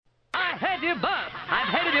hate you both.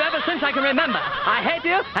 I've hated you ever since I can remember. I hate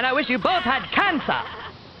you, and I wish you both had cancer.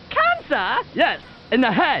 Cancer? Yes, in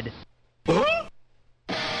the head.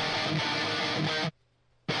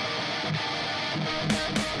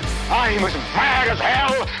 I'm as mad as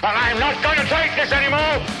hell, and I'm not going to take this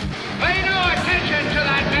anymore. Pay no attention to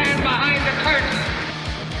that man behind the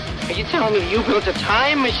curtain. Are you telling me you built a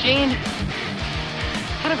time machine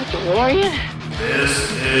out of a DeLorean?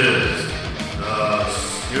 This is the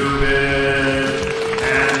Stupid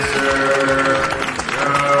Cancer Show.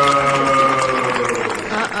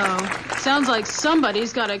 Uh-oh. Sounds like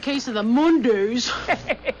somebody's got a case of the Mondays.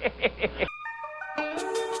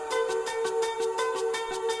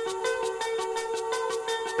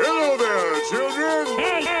 Hello there, children.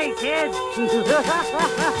 Hey, kids.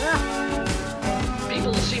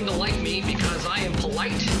 People seem to like me because I am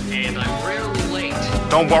polite and I'm rarely late.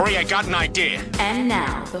 Don't worry, I got an idea. And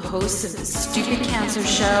now, the host of the Stupid Cancer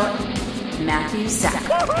Show, Matthew Zach.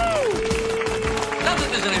 Not that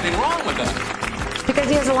there's anything wrong with that. Because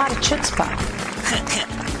he has a lot of chutzpah.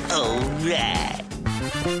 All right.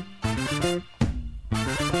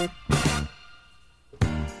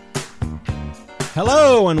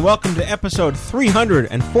 Hello and welcome to episode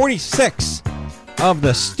 346 of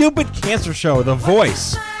the Stupid Cancer Show, the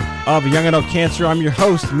voice of young adult cancer. I'm your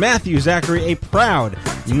host, Matthew Zachary, a proud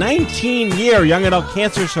 19-year young adult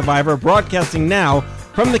cancer survivor, broadcasting now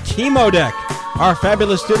from the Chemo Deck, our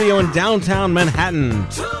fabulous studio in downtown Manhattan.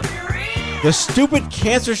 The Stupid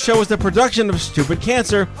Cancer Show is the production of Stupid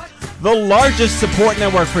Cancer, the largest support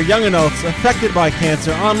network for young adults affected by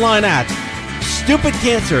cancer, online at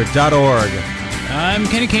stupidcancer.org. I'm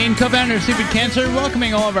Kenny Kane, co-founder of Stupid Cancer,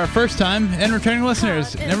 welcoming all of our first-time and returning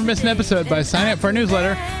listeners. Never miss an episode by signing up for our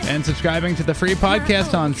newsletter and subscribing to the free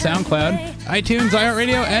podcast on SoundCloud, iTunes,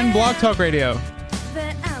 iHeartRadio, and Blog Talk Radio.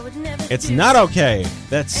 It's not okay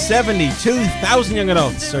that 72,000 young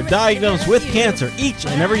adults are diagnosed with cancer each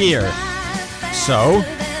and every year. So,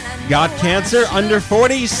 got cancer under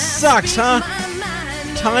 40 sucks, huh?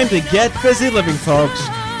 Time to get busy living, folks,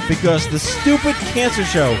 because the Stupid Cancer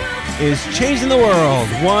Show is changing the world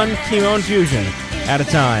one chemo infusion at a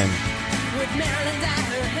time.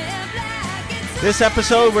 This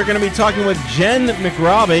episode, we're going to be talking with Jen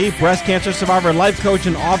McRobbie, breast cancer survivor, life coach,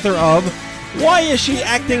 and author of Why Is She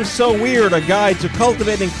Acting So Weird? A Guide to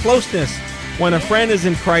Cultivating Closeness When a Friend is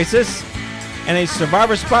in Crisis, and a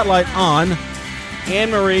survivor spotlight on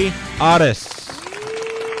Anne-Marie Otis.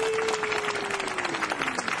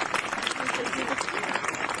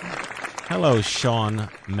 Hello, Sean,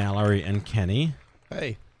 Mallory, and Kenny.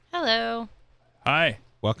 Hey. Hello. Hi.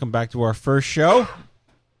 Welcome back to our first show,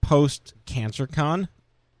 post-CancerCon.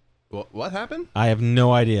 What happened? I have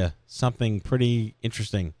no idea. Something pretty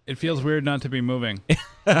interesting. It feels weird not to be moving. It's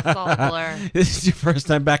all a blur. This is your first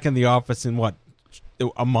time back in the office in, what,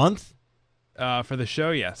 a month? For the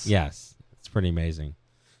show, yes. Yes. It's pretty amazing.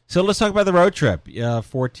 So let's talk about the road trip.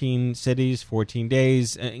 14 cities, 14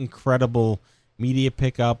 days, incredible media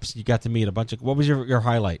pickups. You got to meet a bunch of... What was your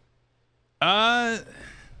highlight? I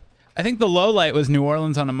think the low light was New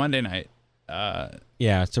Orleans on a Monday night.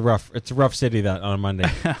 Yeah, it's a rough city that on a Monday.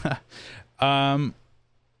 The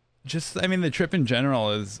trip in general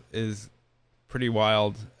is pretty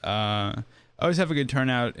wild. I always have a good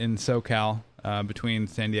turnout in SoCal between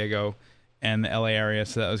San Diego and the LA area,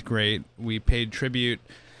 so that was great. We paid tribute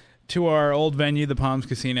to our old venue, the Palms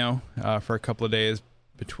Casino, for a couple of days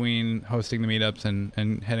between hosting the meetups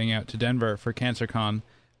and heading out to Denver for CancerCon.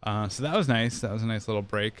 So that was nice. That was a nice little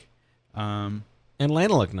break.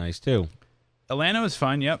 Atlanta looked nice, too. Atlanta was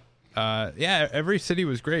fun, yep. Yeah, every city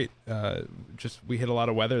was great. We hit a lot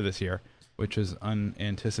of weather this year, which was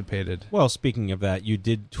unanticipated. Well, speaking of that, you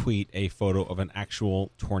did tweet a photo of an actual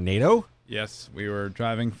tornado. Yes, we were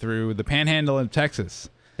driving through the panhandle of Texas.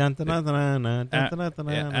 Amarillo,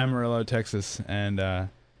 Texas. And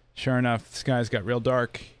sure enough, the skies got real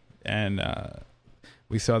dark, and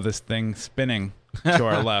we saw this thing spinning to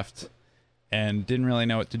our left and didn't really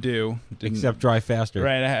know what to do. Except drive faster.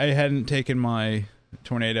 Right, I hadn't taken my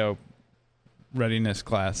tornado readiness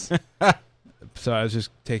class. So I was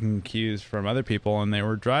just taking cues from other people, and they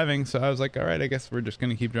were driving, so I was like, all right, I guess we're just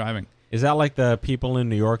going to keep driving. Is that like the people in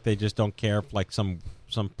New York, they just don't care if like some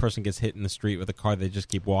person gets hit in the street with a car, they just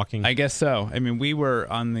keep walking? I guess so. I mean, we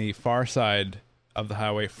were on the far side of the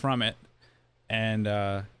highway from it, and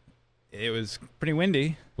it was pretty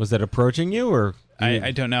windy. Was it approaching you, or?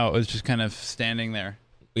 I don't know. It was just kind of standing there.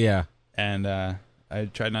 Yeah. And I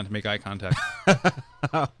tried not to make eye contact.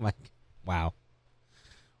 Oh, my. Wow.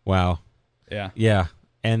 Yeah. Yeah.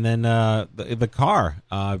 And then the car,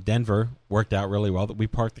 Denver, worked out really well. That we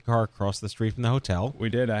parked the car across the street from the hotel. We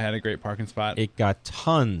did. I had a great parking spot. It got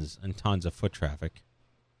tons and tons of foot traffic.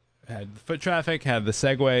 Had the foot traffic, had the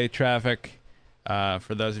Segway traffic.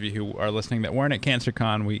 For those of you who are listening that weren't at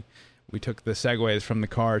CancerCon, we took the Segways from the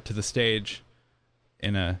car to the stage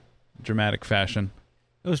in a dramatic fashion.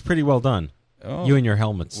 It was pretty well done. Oh, you and your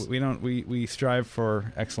helmets. We strive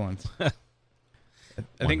for excellence.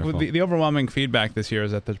 I think Wonderful. the overwhelming feedback this year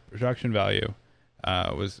is that the production value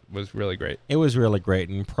was really great. It was really great,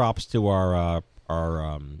 and props to our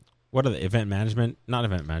what are the event management? Not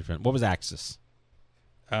event management. What was Axis?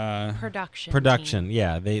 Production.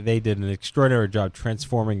 Yeah, they did an extraordinary job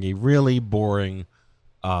transforming a really boring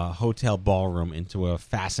hotel ballroom into a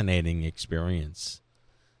fascinating experience.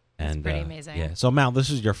 And pretty amazing. Yeah. So Mal,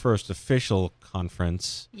 this is your first official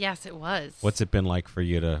conference. Yes, it was. What's it been like for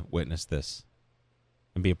you to witness this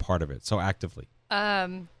and be a part of it so actively?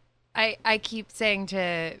 I keep saying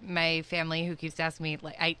to my family who keeps asking me,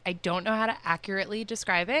 like, I don't know how to accurately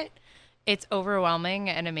describe it. It's overwhelming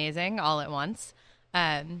and amazing all at once.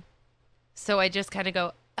 So I just kind of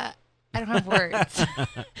go, I don't have words. I'm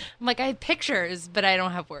like, I have pictures, but I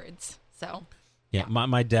don't have words. So yeah.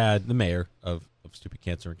 My dad, the mayor of Stupid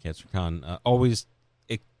Cancer and CancerCon, always,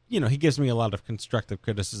 he gives me a lot of constructive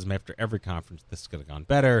criticism after every conference. This could have gone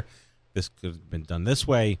better. This could have been done this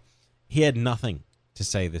way. He had nothing to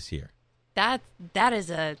say this year. that is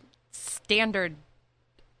a standard.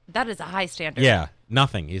 That is a high standard. Yeah,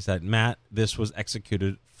 nothing. He said, Matt, this was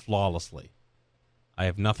executed flawlessly. I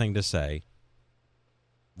have nothing to say.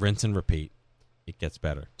 Rinse and repeat. It gets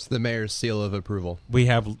better. It's the mayor's seal of approval. We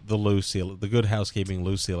have the Lou seal, the Good Housekeeping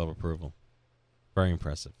Lou seal of approval. Very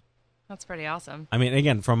impressive. That's pretty awesome. I mean,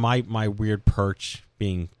 again, from my weird perch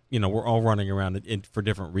being, we're all running around for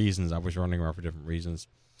different reasons. I was running around for different reasons.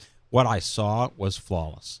 What I saw was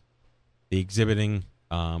flawless. The exhibiting,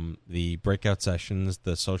 the breakout sessions,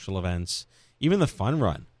 the social events, even the fun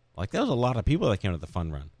run. Like, there was a lot of people that came to the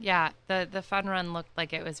fun run. Yeah, the fun run looked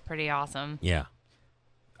like it was pretty awesome. Yeah.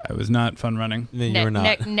 I was not fun running. You were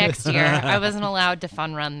not. Next year. I wasn't allowed to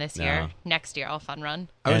fun run this No. year. Next year I'll fun run.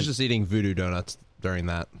 I was just eating voodoo donuts during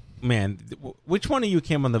that. Man, which one of you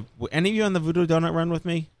came on any of you on the Voodoo Donut run with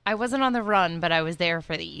me? I wasn't on the run, but I was there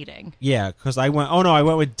for the eating. Yeah, because I went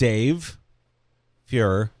with Dave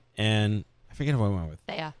Fuhrer, and I forget who I went with.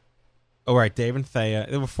 Yeah. Oh, right, Dave and Thea.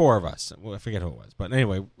 There were four of us. Well, I forget who it was. But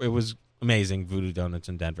anyway, it was amazing, Voodoo Donuts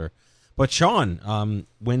in Denver. But Sean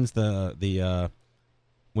wins the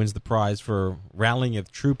prize for rallying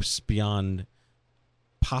of troops beyond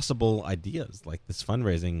possible ideas, like this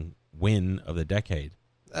fundraising win of the decade.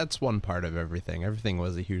 That's one part of everything. Everything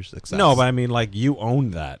was a huge success. No, but I mean, like, you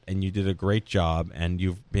owned that, and you did a great job, and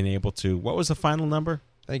you've been able to... What was the final number?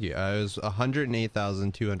 Thank you. It was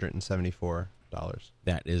 $108,274.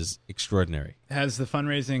 That is extraordinary. Has the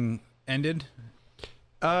fundraising ended?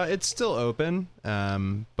 It's still open,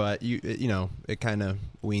 but it kind of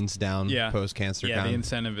weans down post CancerCon. Yeah, the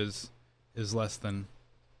incentive is less than.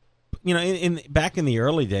 Back in the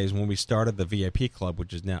early days when we started the VIP club,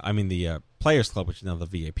 which is now, the Players Club, which is now the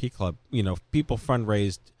VIP club. People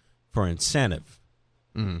fundraised for incentive,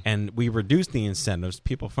 and we reduced the incentives.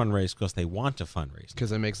 People fundraise because they want to fundraise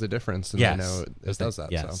because it makes a difference, and yes, they know it does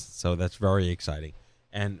that. Yes, so that's very exciting.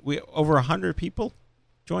 And we over 100 people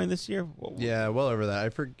joined this year. Yeah, well over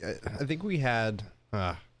that. I think we had.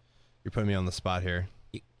 You're putting me on the spot here.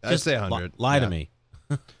 I'd say 100. Lie to me.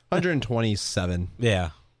 127. Yeah.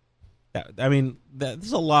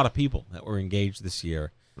 There's a lot of people that were engaged this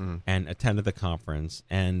year and attended the conference.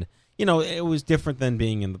 And, it was different than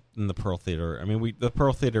being in the Pearl Theater. The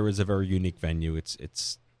Pearl Theater is a very unique venue.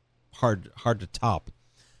 It's hard to top.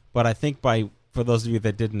 But I think for those of you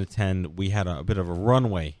that didn't attend, we had a bit of a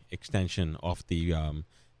runway extension off the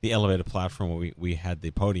elevated platform where we had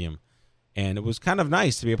the podium. And it was kind of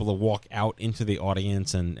nice to be able to walk out into the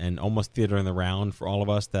audience and almost theater in the round for all of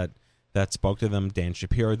us that spoke to them. Dan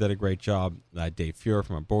Shapiro did a great job. Dave Fuhrer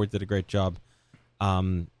from our board did a great job.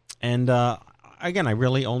 Again, I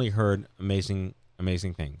really only heard amazing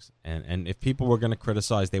things. And if people were going to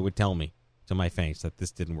criticize, they would tell me to my face that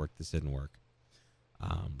this didn't work.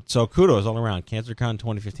 So kudos all around. CancerCon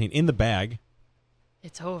 2015 in the bag.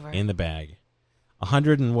 It's over. In the bag.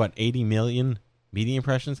 80 million media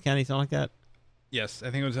impressions, Kenny, something like that? Yes,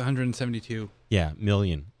 I think it was 172. Yeah,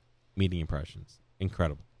 million media impressions.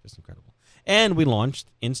 Incredible. Just incredible. And we launched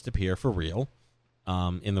Instapeer for real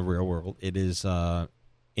in the real world. It is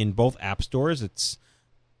in both app stores. It's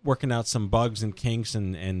working out some bugs and kinks,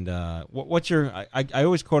 and what's your? I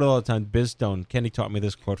always quote it all the time. Bizstone. Kenny taught me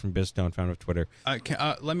this quote from Bizstone, found on Twitter.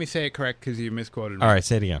 Let me say it correct because you misquoted me. All right,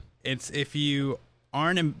 say it again. It's if you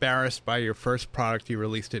aren't embarrassed by your first product, you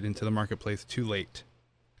released it into the marketplace too late.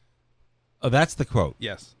 Oh, that's the quote.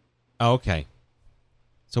 Yes. Oh, okay.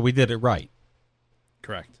 So we did it right.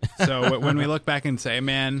 Correct. So when we look back and say,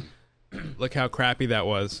 man, look how crappy that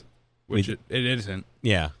was, which it isn't.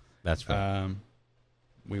 Yeah, that's right.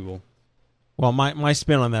 We will. Well, my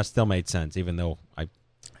spin on that still made sense, even though I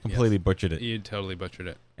completely butchered it. You totally butchered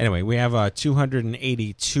it. Anyway, we have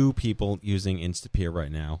 282 people using Instapeer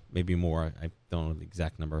right now. Maybe more. I don't know the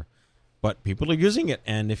exact number. But people are using it.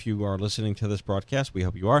 And if you are listening to this broadcast, we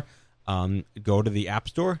hope you are, go to the App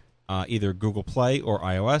Store, either Google Play or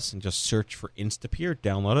iOS, and just search for Instapeer.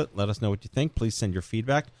 Download it. Let us know what you think. Please send your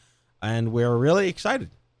feedback. And we're really excited,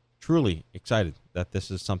 truly excited, that this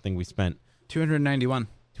is something we spent. 291.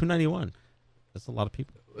 291. That's a lot of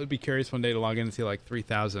people. I'd be curious one day to log in and see like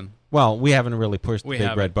 3,000. Well, we haven't really pushed the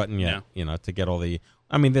big red button yet, to get all the...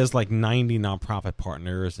 I mean, there's like 90 nonprofit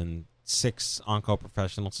partners and 6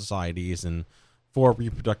 onco-professional societies and 4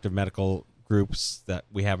 reproductive medical groups that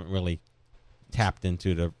we haven't really tapped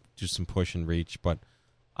into to do some push and reach. But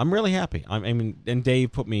I'm really happy. I mean, and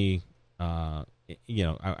Dave put me...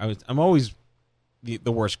 I'm always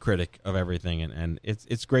the worst critic of everything, and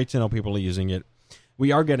it's great to know people are using it.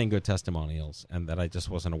 We are getting good testimonials, and that I just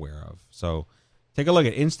wasn't aware of. So take a look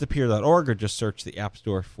at Instapeer.org or just search the App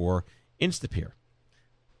Store for Instapeer.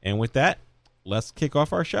 And with that, let's kick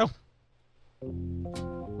off our show.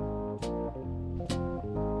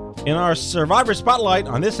 In our Survivor Spotlight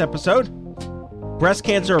on this episode, breast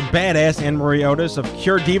cancer badass Anne-Marie Otis of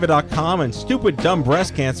CureDiva.com and Stupid Dumb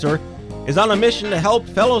Breast Cancer is on a mission to help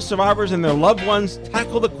fellow survivors and their loved ones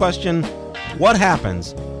tackle the question, what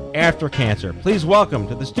happens after cancer? Please welcome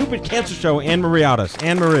to the Stupid Cancer Show, Anne-Marie Otis.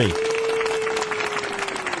 Anne-Marie.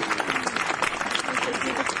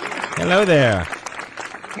 Hello there.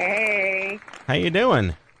 Hey. How you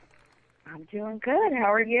doing? I'm doing good.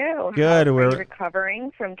 How are you? Good. Are you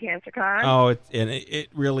recovering from CancerCon? Oh, it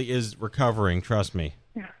really is recovering. Trust me.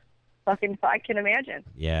 I can imagine.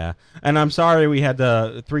 Yeah, and I'm sorry we had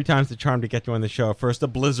 3 times the charm to get you on the show. First a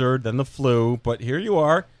blizzard, then the flu, but here you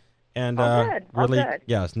are. And good. Really, good.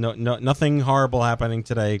 Yes, nothing horrible happening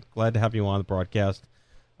today. Glad to have you on the broadcast.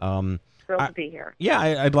 Thrilled to be here. Yeah,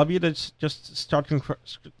 I'd love you to just start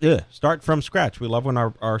from scratch. We love when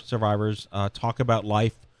our survivors talk about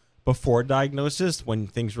life before diagnosis, when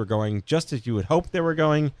things were going just as you would hope they were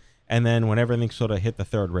going, and then when everything sort of hit the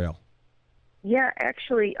third rail. Yeah,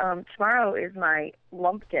 actually, tomorrow is my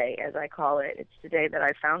lump day, as I call it. It's the day that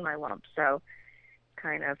I found my lump, so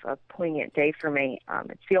kind of a poignant day for me.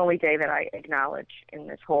 It's the only day that I acknowledge in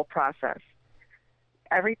this whole process.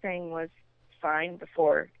 Everything was fine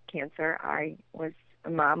before cancer. I was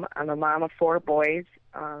a mom. I'm a mom of 4 boys.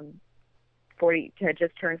 40 had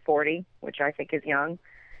just turned 40, which I think is young.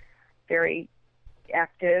 Very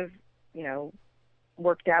active,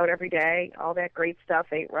 worked out every day, all that great stuff,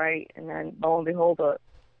 ate right, and then lo and behold,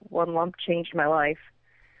 one lump changed my life.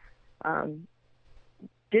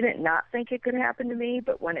 Didn't not think it could happen to me,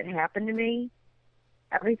 but when it happened to me,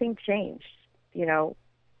 everything changed.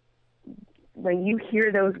 When you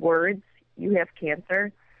hear those words, you have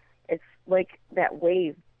cancer, it's like that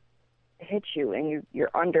wave hits you and you're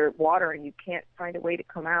underwater and you can't find a way to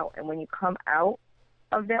come out. And when you come out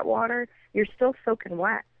of that water, you're still soaking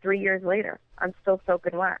wet. 3 years later, I'm still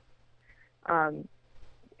soaking wet.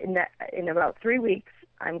 In about 3 weeks,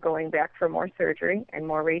 I'm going back for more surgery and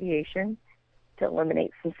more radiation to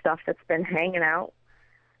eliminate some stuff that's been hanging out.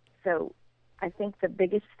 So I think the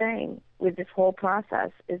biggest thing with this whole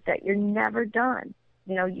process is that you're never done.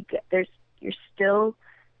 You're still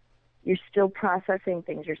processing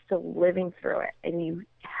things. You're still living through it, and you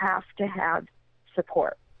have to have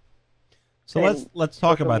support. So let's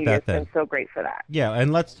talk about that then. Been so great for that. Yeah,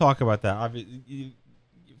 and let's talk about that. We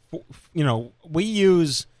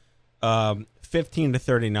use 15 to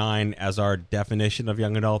 39 as our definition of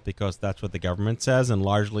young adult because that's what the government says, and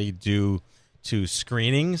largely due to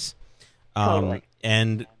screenings. Totally.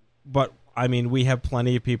 But I mean, we have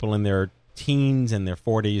plenty of people in their teens and their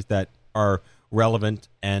 40s that are relevant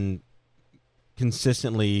and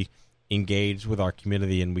consistently engaged with our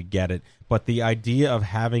community, and we get it. But the idea of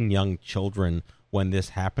having young children when this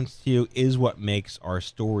happens to you is what makes our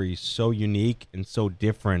story so unique and so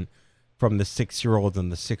different from the 6-year-olds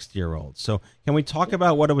and the 60-year-olds. So can we talk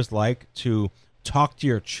about what it was like to talk to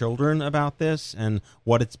your children about this and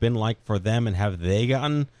what it's been like for them, and have they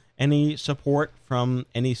gotten any support from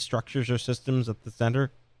any structures or systems at the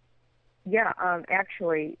center? Yeah,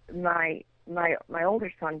 actually, my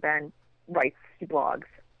older son, Ben, he blogs.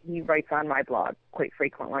 He writes on my blog quite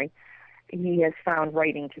frequently. He has found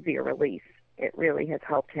writing to be a release. It really has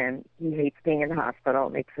helped him. He hates being in the hospital.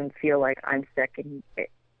 It makes him feel like I'm sick, and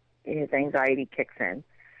his anxiety kicks in.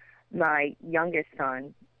 My youngest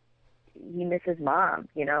son, he misses Mom.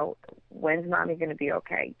 When's Mommy going to be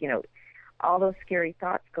okay? All those scary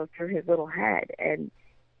thoughts go through his little head, and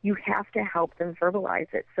you have to help them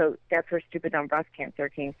verbalize it. So that's where Stupid Dumb Breast Cancer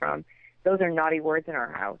came from. Those are naughty words in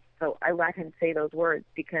our house. So I let him say those words,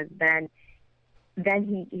 because then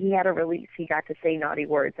he had a release. He got to say naughty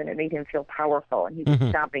words, and it made him feel powerful, and he was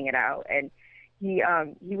stomping it out. And he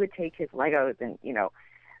would take his Legos and,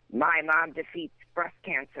 my mom defeats breast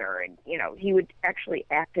cancer, and, he would actually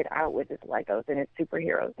act it out with his Legos and his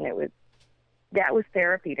superheroes, and that was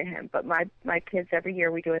therapy to him. But my kids, every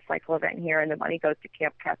year we do a cycle event here, and the money goes to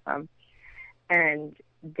Camp Kesem, and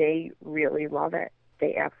they really love it.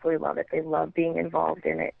 They absolutely love it. They love being involved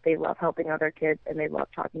in it. They love helping other kids, and they love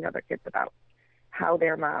talking to other kids about how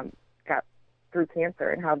their mom got through cancer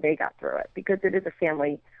and how they got through it, because it is a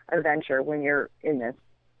family adventure when you're in this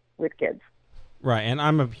with kids. Right, and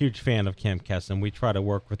I'm a huge fan of Camp Kesem. We try to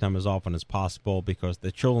work with them as often as possible, because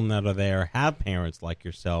the children that are there have parents like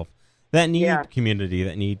yourself that need community,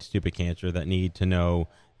 that need Stupid Cancer, that need to know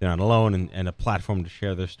they're not alone, and a platform to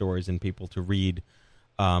share their stories and people to read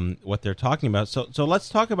what they're talking about. So let's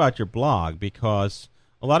talk about your blog, because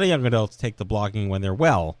a lot of young adults take the blogging when they're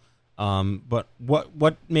well. But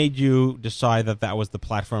what made you decide that was the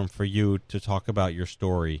platform for you to talk about your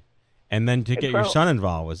story, and then to get your son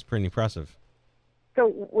involved was pretty impressive. So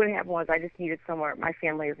what happened was, I just needed somewhere. My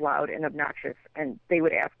family is loud and obnoxious, and they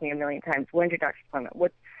would ask me a million times, "When's your doctor's appointment?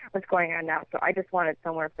 What's going on now?" So I just wanted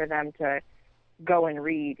somewhere for them to go and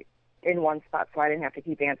read in one spot, so I didn't have to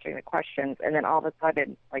keep answering the questions. And then all of a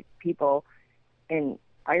sudden, like, people in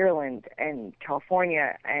Ireland and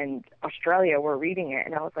California and Australia were reading it,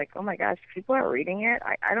 and I was like, oh my gosh, people are reading it?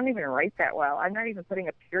 I don't even write that well. I'm not even putting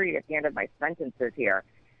a period at the end of my sentences here.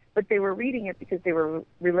 But they were reading it because they were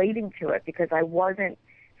relating to it, because I wasn't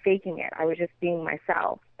faking it. I was just being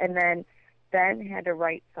myself. And then Ben had to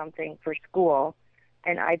write something for school,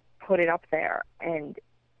 and I put it up there, and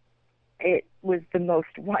it was the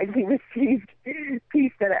most widely received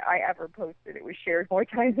piece that I ever posted. It was shared more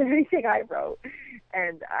times than anything I wrote.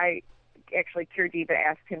 And I actually, Kirdiva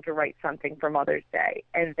asked him to write something for Mother's Day,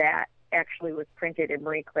 and that actually was printed in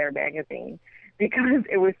Marie Claire magazine, because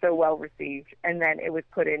it was so well received. And then it was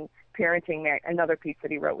put in another piece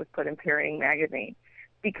that he wrote was put in Parenting magazine,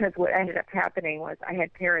 because what ended up happening was I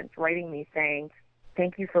had parents writing me saying,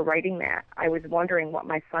 "Thank you for writing that. I was wondering what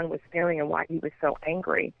my son was feeling and why he was so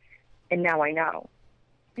angry. And now I know."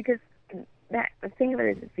 Because the thing of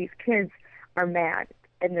it is these kids are mad,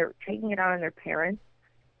 and they're taking it out on their parents,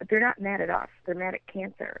 but they're not mad at us. They're mad at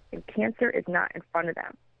cancer, and cancer is not in front of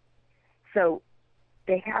them. So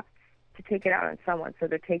they have to take it out on someone, so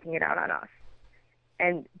they're taking it out on us.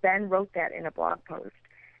 And Ben wrote that in a blog post,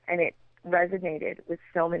 and it resonated with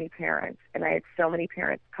so many parents, and I had so many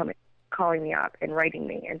parents calling me up and writing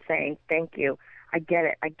me and saying, "Thank you. I get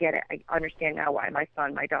it. I understand now why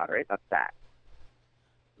my daughter is upset."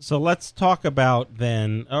 So let's talk about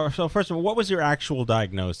then. So first of all, what was your actual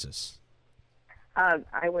diagnosis?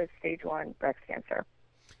 I was stage 1 breast cancer.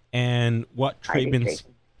 And what treatments?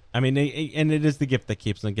 I mean, and it is the gift that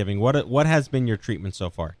keeps on giving. What has been your treatment so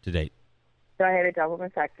far to date? So I had a double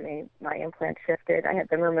mastectomy. My implant shifted. I had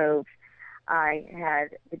them removed. I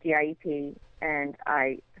had the DIEP, and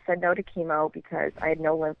I said no to chemo because I had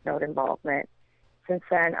no lymph node involvement. Since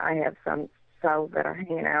then, I have some cells that are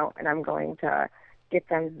hanging out, and I'm going to get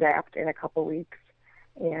them zapped in a couple weeks.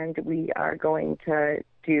 And we are going to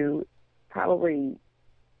do probably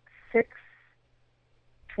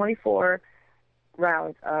 24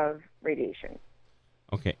 rounds of radiation.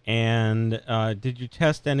 Okay. And did you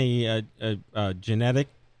test any genetic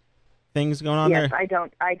things going on there? Yes,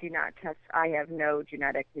 I do not test. I have no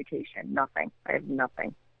genetic mutation. Nothing. I have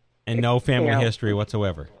nothing. And no family history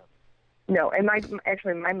whatsoever? No, and my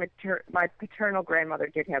paternal grandmother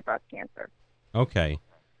did have breast cancer. Okay.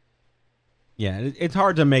 Yeah, it's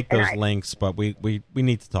hard to make those links, but we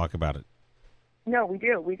need to talk about it. No, we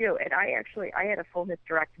do. And I had a full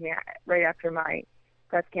hysterectomy right after my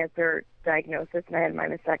breast cancer diagnosis, and I had my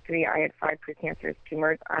mastectomy. I had 5 precancerous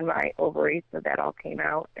tumors on my ovaries, so that all came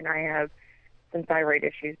out, and I have some thyroid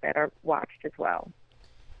issues that are watched as well.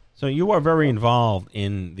 So you are very involved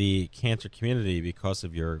in the cancer community because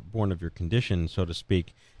of your condition, so to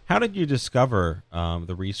speak. How did you discover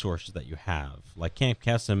the resources that you have? Like Camp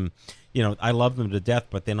Kesem, I love them to death,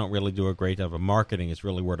 but they don't really do a great job of marketing. It's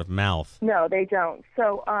really word of mouth. No, they don't.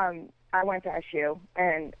 So I went to SU,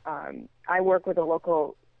 and I work with a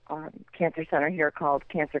local cancer center here called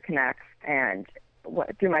Cancer Connects, and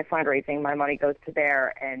through my fundraising, my money goes to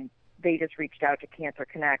there, and they just reached out to Cancer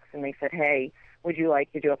Connects, and they said, hey, would you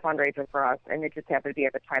like to do a fundraiser for us? And it just happened to be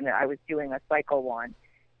at the time that I was doing a cycle one.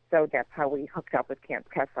 So that's how we hooked up with Camp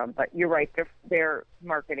Kesem. But you're right, their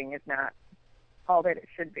marketing is not all that it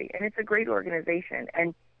should be. And it's a great organization.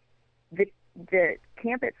 And the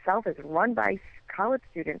camp itself is run by college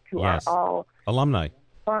students who are all alumni.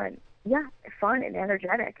 Fun. Yeah, fun and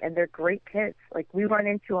energetic. And they're great kids. Like, we run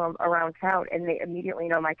into them around town, and they immediately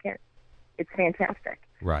know my kids. It's fantastic.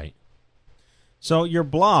 Right. So your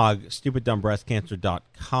blog,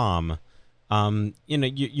 stupiddumbBreastCancer.com,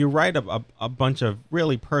 you write a bunch of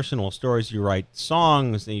really personal stories. You write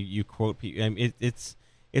songs. You quote people.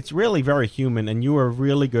 It's really very human. And you are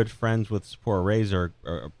really good friends with Zipporah Razor,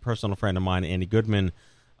 a personal friend of mine, Andy Goodman.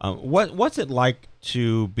 What's it like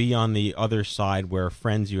to be on the other side, where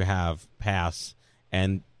friends you have pass,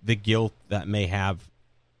 and the guilt that may have,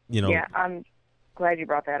 Yeah, I'm glad you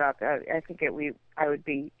brought that up. I think I would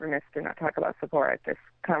be remiss to not talk about Zipporah at this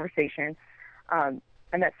conversation. I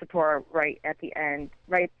met Zipporah right at the end,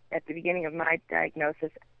 right at the beginning of my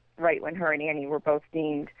diagnosis, right when her and Annie were both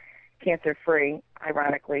deemed cancer-free,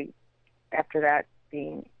 ironically, after that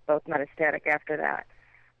being both metastatic after that.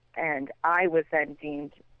 And I was then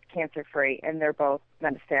deemed cancer-free, and they're both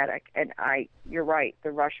metastatic. And you're right,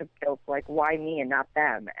 the rush of guilt, like, why me and not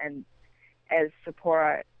them? And as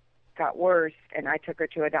Zipporah got worse, and I took her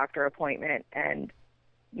to a doctor appointment, and,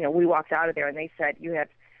 we walked out of there, and they said, you have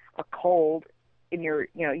a cold in your,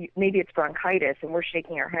 maybe it's bronchitis, and we're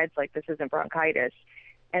shaking our heads like this isn't bronchitis.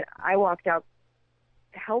 And I walked out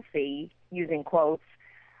healthy, using quotes.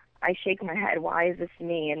 I shake my head, why is this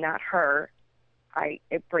me and not her?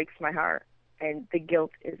 It breaks my heart, and the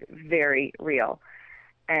guilt is very real.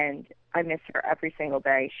 And I miss her every single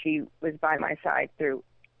day. She was by my side through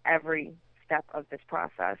every step of this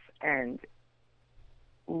process, and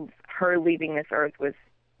her leaving this earth was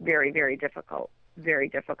very, very difficult, very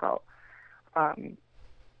difficult.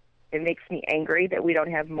 It makes me angry that we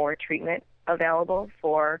don't have more treatment available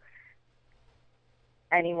for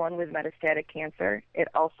anyone with metastatic cancer. It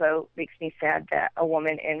also makes me sad that a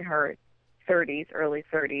woman in her 30s, early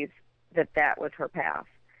 30s, that was her path.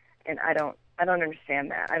 And I don't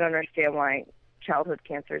understand that. I don't understand why childhood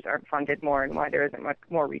cancers aren't funded more, and why there isn't much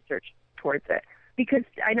more research towards it. Because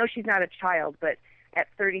I know she's not a child, but at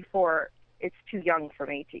 34, it's too young for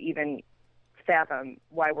me to even fathom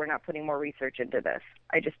why we're not putting more research into this.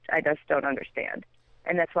 I just don't understand.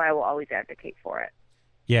 And that's why I will always advocate for it.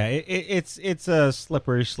 Yeah, it's a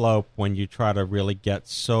slippery slope when you try to really get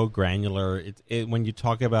so granular. When you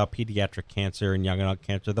talk about pediatric cancer and young adult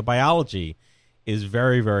cancer, the biology is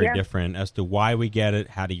very, very different as to why we get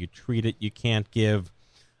it. How do you treat it? You can't give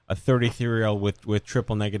a 33-year-old with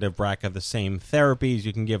triple negative BRCA the same therapies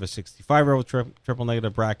you can give a 65-year-old triple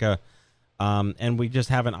negative BRCA, and we just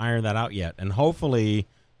haven't ironed that out yet. And hopefully,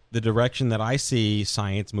 the direction that I see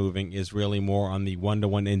science moving is really more on the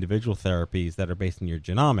one-to-one individual therapies that are based on your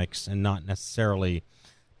genomics, and not necessarily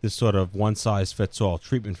this sort of one-size-fits-all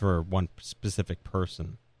treatment for one specific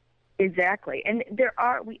person. Exactly. And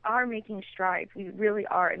we are making strides. We really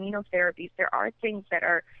are. Immunotherapies, there are things that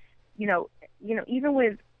are, even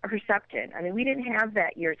with Herceptin. I mean, we didn't have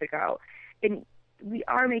that years ago. And we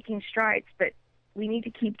are making strides, but we need to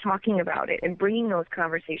keep talking about it and bringing those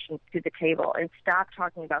conversations to the table, and stop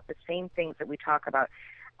talking about the same things that we talk about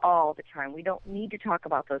all the time. We don't need to talk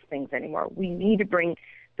about those things anymore. We need to bring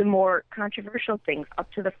the more controversial things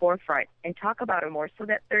up to the forefront and talk about them more, so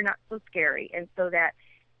that they're not so scary, and so that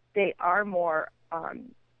they are more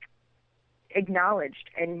acknowledged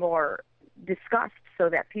and more discussed, so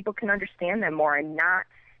that people can understand them more and not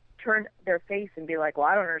turn their face and be like, well,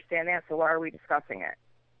 I don't understand that, so why are we discussing it?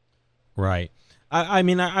 Right.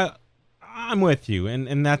 I'm with you,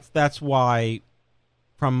 and that's why,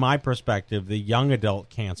 from my perspective, the young adult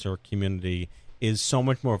cancer community is so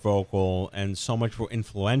much more vocal and so much more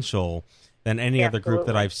influential than any other group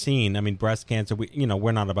that I've seen. I mean, breast cancer,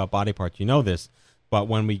 we're not about body parts, this, but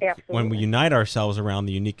when we unite ourselves around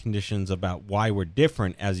the unique conditions about why we're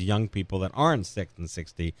different as young people that aren't 6 and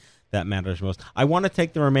 60, that matters most. I want to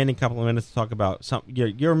take the remaining couple of minutes to talk about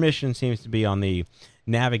your mission seems to be on the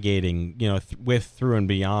navigating, with, through, and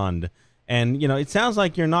beyond. And, it sounds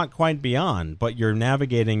like you're not quite beyond, but you're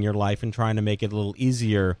navigating your life and trying to make it a little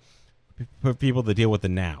easier for people to deal with the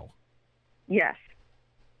now. Yes.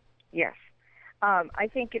 Yes. I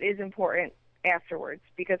think it is important afterwards,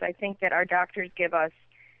 because I think that our doctors give us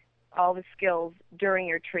all the skills during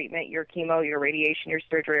your treatment, your chemo, your radiation, your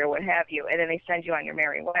surgery, or what have you, and then they send you on your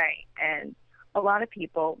merry way. And a lot of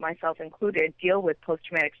people, myself included, deal with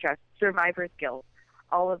post-traumatic stress, survivor's guilt,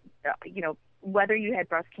 all of, whether you had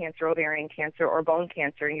breast cancer, ovarian cancer, or bone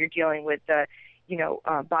cancer, and you're dealing with the,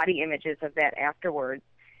 body images of that afterwards,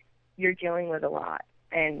 you're dealing with a lot.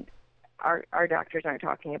 And our doctors aren't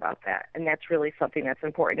talking about that, and that's really something that's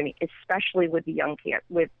important to me, especially with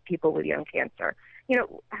with people with young cancer.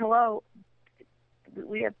 Hello,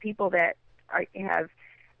 we have people that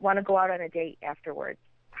want to go out on a date afterwards.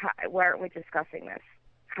 Why aren't we discussing this?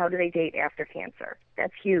 How do they date after cancer?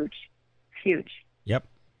 That's huge, huge. Yep.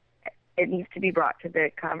 It needs to be brought to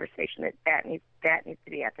the conversation. That needs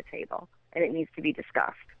to be at the table, and it needs to be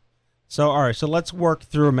discussed. So, all right. So let's work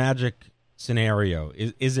through a magic scenario.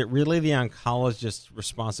 Is it really the oncologist's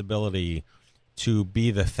responsibility to be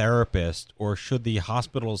the therapist, or should the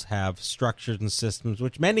hospitals have structures and systems,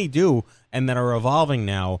 which many do and that are evolving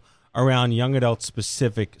now, around young adult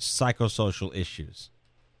specific psychosocial issues?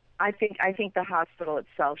 I think the hospital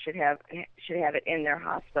itself should have it in their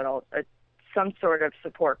hospital, some sort of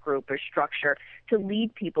support group or structure to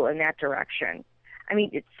lead people in that direction. I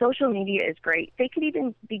mean, social media is great. They could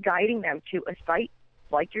even be guiding them to a site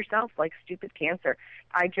like yourself, like Stupid Cancer.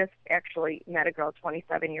 I just actually met a girl,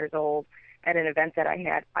 27 years old, at an event that I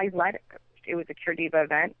had. It was a Cure Diva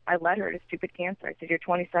event. I led her to Stupid Cancer. I said, you're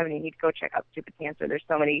 27, you need to go check out Stupid Cancer. There's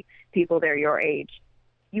so many people there your age.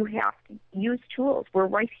 You have to use tools. We're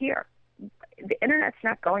right here. The internet's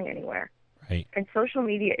not going anywhere. Right. And social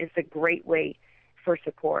media is a great way for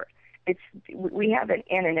support. We have an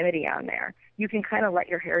anonymity on there. You can kind of let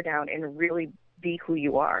your hair down and really be who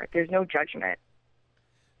you are. There's no judgment.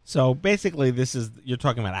 So basically, you're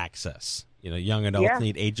talking about access. Young adults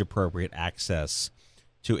need age-appropriate access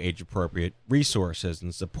to age-appropriate resources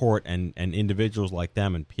and support, and individuals like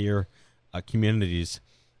them and peer communities.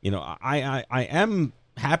 I am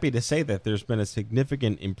happy to say that there's been a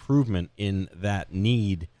significant improvement in that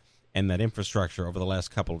need and that infrastructure over the last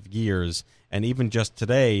couple of years. And even just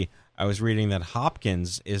today, I was reading that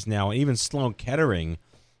Hopkins is now, and even Sloan Kettering,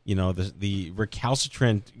 the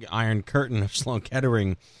recalcitrant Iron Curtain of Sloan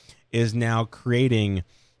Kettering is now creating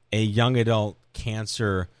a young adult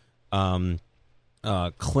cancer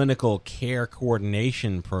clinical care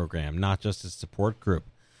coordination program, not just a support group.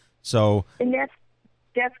 So, and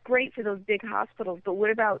that's great for those big hospitals, but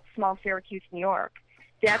what about small Syracuse, New York?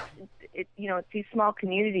 It's these small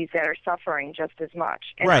communities that are suffering just as much.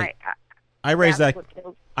 And right. I raise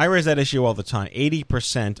that issue all the time.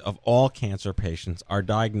 80% of all cancer patients are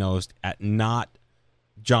diagnosed at not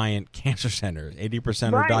giant cancer centers.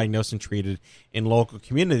 80% are diagnosed and treated in local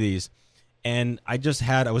communities. And I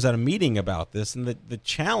was at a meeting about this, and the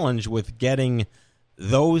challenge with getting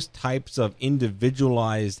those types of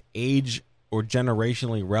individualized age or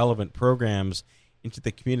generationally relevant programs into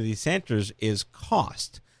the community centers is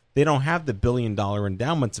cost. They don't have the billion-dollar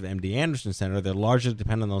endowments of MD Anderson Center. They're largely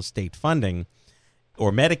dependent on state funding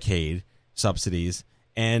or Medicaid subsidies,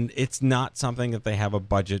 and it's not something that they have a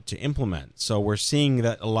budget to implement. So we're seeing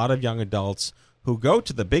that a lot of young adults who go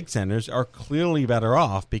to the big centers are clearly better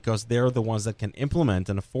off because they're the ones that can implement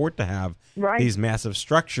and afford to have these massive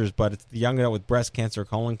structures. But it's the young adult with breast cancer,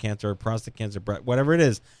 colon cancer, prostate cancer, whatever it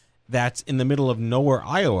is, that's in the middle of nowhere,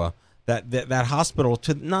 Iowa, that hospital,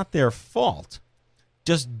 to not their fault,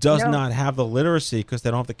 just does not have the literacy because they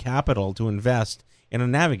don't have the capital to invest in a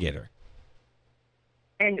navigator.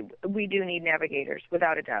 And we do need navigators,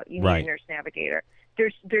 without a doubt. You need a nurse navigator.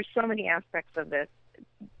 There's so many aspects of this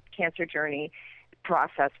cancer journey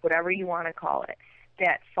process, whatever you want to call it,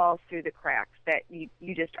 that falls through the cracks that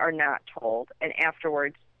you just are not told. And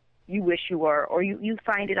afterwards, you wish you were, or you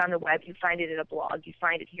find it on the web, you find it in a blog, you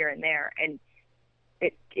find it here and there. And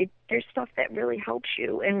there's stuff that really helps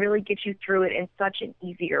you and really gets you through it in such an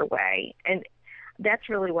easier way. And that's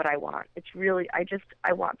really what I want. It's really,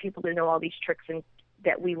 I want people to know all these tricks and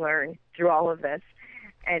that we learn through all of this.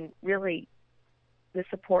 And really, the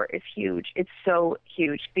support is huge. It's so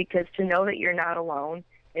huge, because to know that you're not alone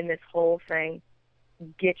in this whole thing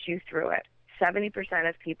gets you through it. 70%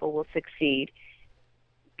 of people will succeed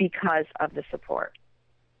because of the support.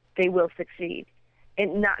 They will succeed.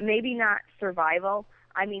 And maybe not survival.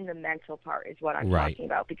 I mean, the mental part is what I'm talking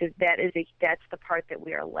about, because that's the part that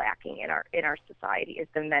we are lacking in our society, is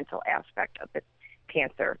the mental aspect of the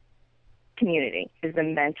cancer community, is the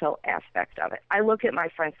mental aspect of it. I look at my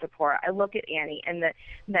friend Sephora, I look at Annie, and the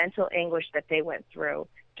mental anguish that they went through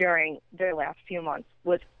during their last few months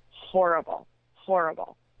was horrible,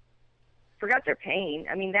 horrible. forgot their pain.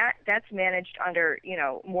 I mean, that's managed under,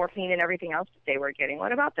 morphine and everything else that they were getting.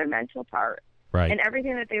 What about their mental part? Right. And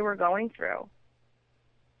everything that they were going through?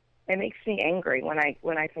 It makes me angry when I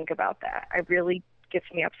think about that. It really gets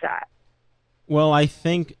me upset. Well, I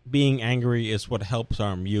think being angry is what helps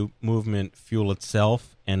our movement fuel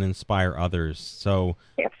itself and inspire others. So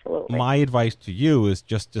absolutely. My advice to you is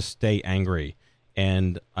just to stay angry.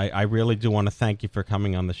 And I really do want to thank you for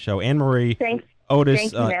coming on the show. Anne-Marie Otis.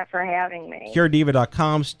 Thank you, Matt, for having me.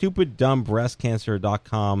 CureDiva.com,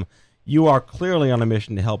 StupidDumbBreastCancer.com. You are clearly on a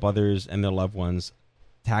mission to help others and their loved ones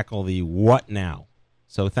tackle the what now.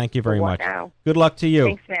 So thank you very much. Now. Good luck to you.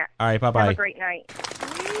 Thanks, Matt. All right, bye-bye. Have a great night.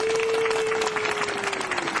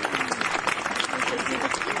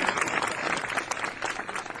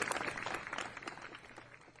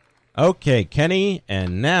 Okay, Kenny,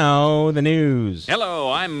 and now the news. Hello,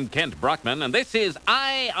 I'm Kent Brockman, and this is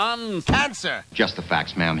Eye on Cancer. Just the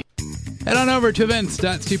facts, ma'am. Head on over to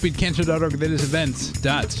events.stupidcancer.org. That is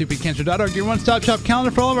events.stupidcancer.org. Your one-stop shop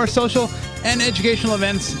calendar for all of our social and educational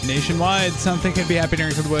events nationwide. Something could be happening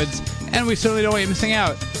in the woods, and we certainly don't want you missing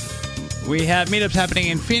out. We have meetups happening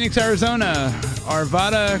in Phoenix, Arizona,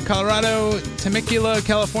 Arvada, Colorado, Temecula,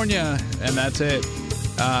 California, and that's it.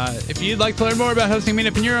 If you'd like to learn more about hosting a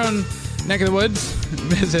meetup in your own neck of the woods,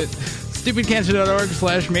 visit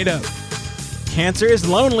stupidcancer.org/meetup. Cancer is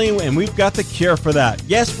lonely, and we've got the cure for that.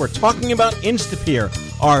 Yes, we're talking about Instapeer,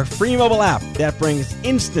 our free mobile app that brings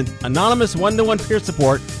instant, anonymous one-to-one peer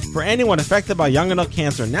support for anyone affected by young adult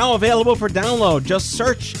cancer. Now available for download. Just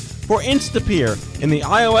search for Instapeer in the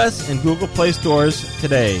iOS and Google Play stores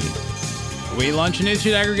today. We launch a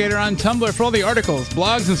newsfeed aggregator on Tumblr for all the articles,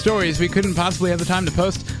 blogs, and stories we couldn't possibly have the time to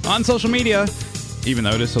post on social media, even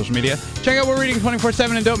though it is social media. Check out We're Reading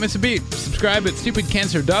 24/7 and don't miss a beat. Subscribe at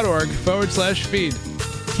stupidcancer.org/feed.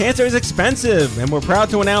 Cancer is expensive, and we're proud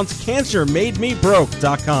to announce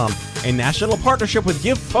CancerMadeMeBroke.com, a national partnership with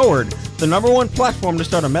Give Forward, the #1 platform to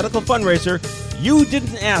start a medical fundraiser. You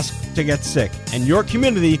didn't ask to get sick, and your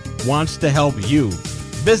community wants to help you.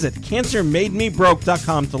 Visit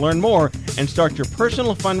CancerMadeMeBroke.com to learn more and start your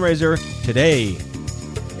personal fundraiser today.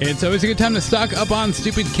 It's always a good time to stock up on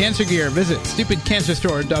Stupid Cancer gear. Visit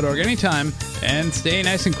stupidcancerstore.org anytime and stay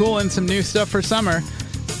nice and cool in some new stuff for summer.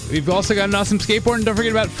 We've also got an awesome skateboard, and don't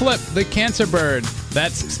forget about Flip, the Cancer Bird.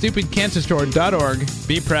 That's stupidcancerstore.org.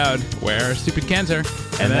 Be proud. Wear Stupid Cancer.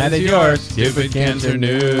 And that is your Stupid Cancer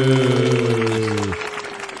News.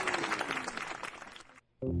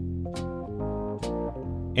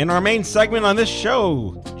 In our main segment on this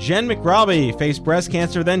show, Jen McRobbie faced breast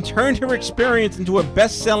cancer, then turned her experience into a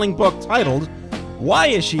best-selling book titled, Why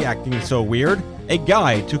Is She Acting So Weird? A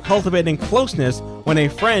Guide to Cultivating Closeness When a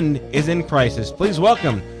Friend is in Crisis. Please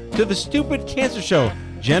welcome to the Stupid Cancer Show,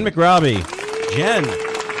 Jen McRobbie. Jen.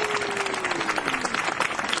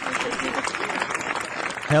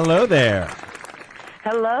 Hello there.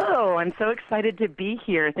 Hello. I'm so excited to be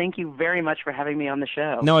here. Thank you very much for having me on the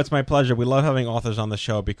show. No, it's my pleasure. We love having authors on the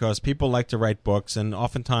show because people like to write books, and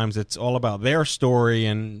oftentimes it's all about their story,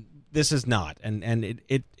 and this is not. And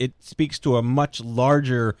it speaks to a much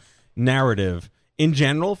larger narrative in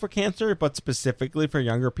general for cancer, but specifically for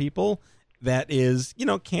younger people. That is,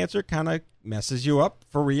 cancer kind of messes you up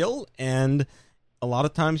for real, and a lot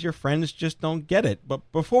of times your friends just don't get it.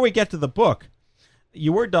 But before we get to the book,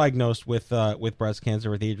 you were diagnosed with breast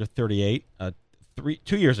cancer at the age of 38,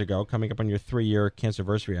 2 years ago, coming up on your 3-year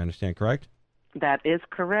cancerversary, I understand, correct? That is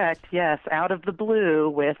correct, yes. Out of the blue,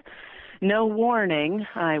 with no warning,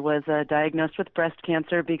 I was diagnosed with breast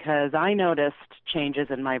cancer because I noticed changes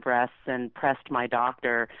in my breasts and pressed my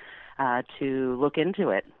doctor to look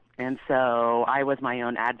into it. And so I was my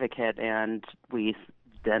own advocate, and we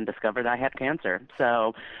then discovered I had cancer.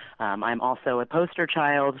 So I'm also a poster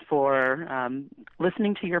child for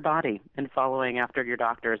listening to your body and following after your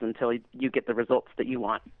doctors until you get the results that you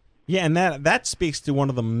want. Yeah, and that speaks to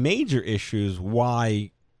one of the major issues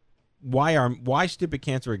why stupid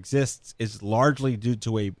cancer exists is largely due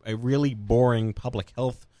to a really boring public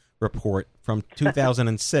health report from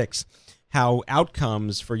 2006, how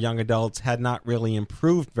outcomes for young adults had not really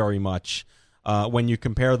improved very much when you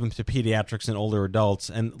compare them to pediatrics and older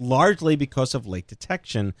adults, and largely because of late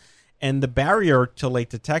detection. And the barrier to late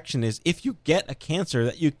detection is if you get a cancer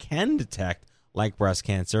that you can detect, like breast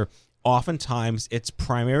cancer, oftentimes it's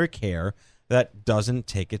primary care that doesn't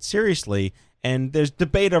take it seriously. And there's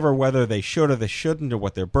debate over whether they should or they shouldn't or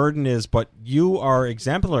what their burden is, but you are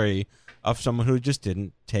exemplary of someone who just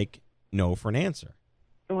didn't take no for an answer.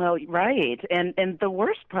 Well, right. And the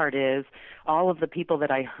worst part is all of the people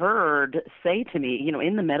that I heard say to me,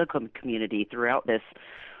 in the medical community throughout this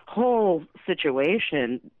whole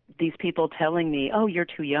situation, these people telling me, oh, you're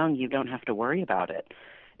too young, you don't have to worry about it.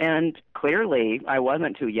 And clearly, I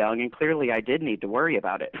wasn't too young, and clearly I did need to worry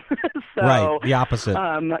about it. So, right, the opposite.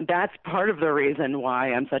 That's part of the reason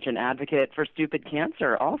why I'm such an advocate for Stupid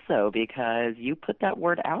Cancer also, because you put that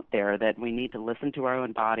word out there that we need to listen to our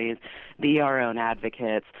own bodies, be our own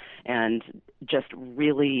advocates, and just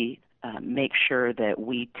really make sure that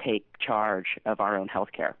we take charge of our own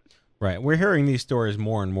health care. Right. We're hearing these stories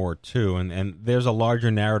more and more, too, and there's a larger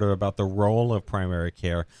narrative about the role of primary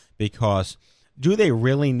care, because do they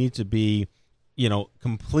really need to be,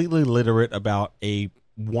 completely literate about a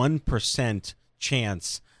 1%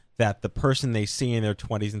 chance that the person they see in their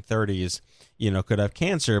 20s and 30s, could have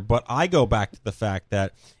cancer? But I go back to the fact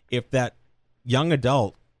that if that young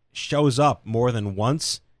adult shows up more than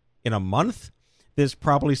once in a month, there's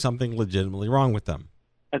probably something legitimately wrong with them.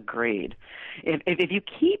 Agreed. If you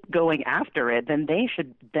keep going after it, then they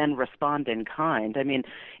should then respond in kind. I mean,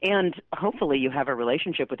 and hopefully you have a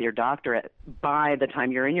relationship with your doctor by the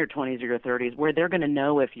time you're in your 20s or your 30s where they're going to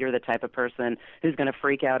know if you're the type of person who's going to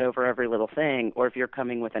freak out over every little thing or if you're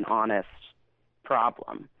coming with an honest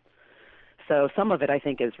problem. So some of it, I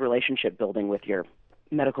think, is relationship building with your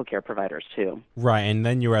medical care providers too. Right, and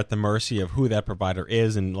then you're at the mercy of who that provider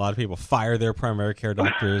is, and a lot of people fire their primary care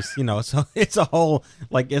doctors, so it's a whole,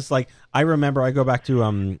 I remember, I go back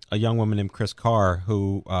to a young woman named Chris Carr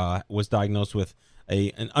who was diagnosed with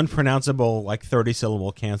an unpronounceable,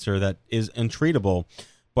 30-syllable cancer that is untreatable,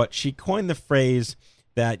 but she coined the phrase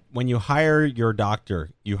that when you hire your doctor,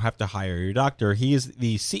 you have to hire your doctor. He is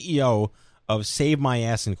the CEO of Save My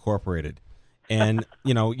Ass Incorporated. And,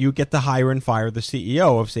 you get to hire and fire the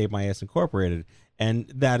CEO of Save My Ass Incorporated. And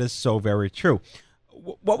that is so very true.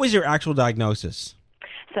 What was your actual diagnosis?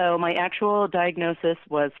 So my actual diagnosis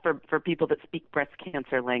was, for people that speak breast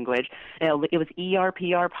cancer language, it was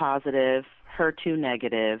ER/PR positive, HER2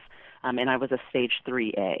 negative, and I was a stage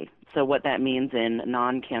 3A. So what that means in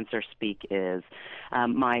non-cancer speak is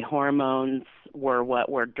my hormones were what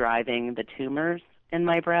were driving the tumors in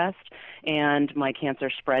my breast, and my cancer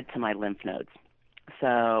spread to my lymph nodes.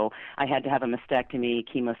 So I had to have a mastectomy,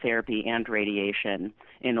 chemotherapy, and radiation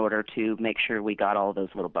in order to make sure we got all those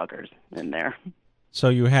little buggers in there. So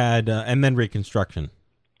you had, and then reconstruction.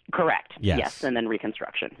 Correct. Yes, and then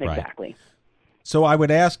reconstruction. Right. Exactly. So I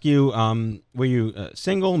would ask you, were you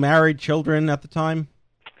single, married, children at the time?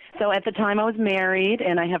 So at the time I was married,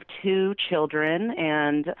 and I have 2 children,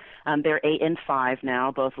 and they're 8 and 5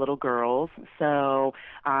 now, both little girls. So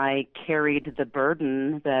I carried the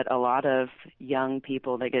burden that a lot of young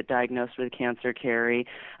people that get diagnosed with cancer carry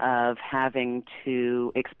of having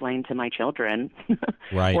to explain to my children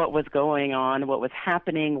right. what was going on, what was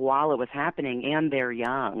happening while it was happening, and they're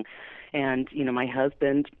young. And, my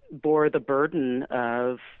husband bore the burden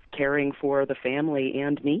of caring for the family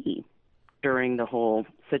and me during the whole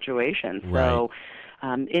situation. Right. So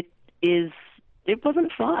it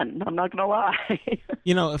wasn't fun. I'm not going to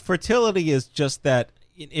lie. Fertility is just that.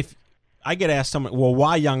 If I get asked someone, well,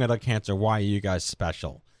 why young adult cancer? Why are you guys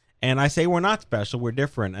special? And I say we're not special. We're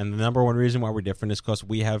different. And the number one reason why we're different is because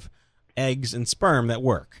we have eggs and sperm that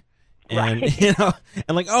work. And, right.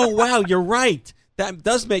 and oh, wow, you're right. That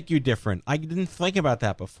does make you different. I didn't think about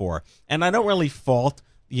that before. And I don't really fault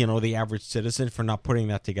the average citizen for not putting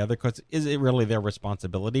that together, because is it really their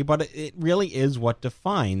responsibility? But it really is what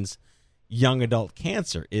defines young adult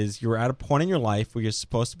cancer. Is you're at a point in your life where you're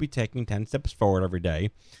supposed to be taking 10 steps forward every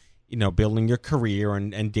day, building your career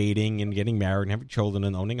and dating and getting married and having children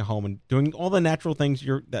and owning a home and doing all the natural things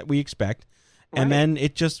that we expect. Right. And then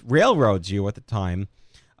it just railroads you at the time.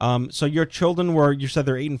 So your children you said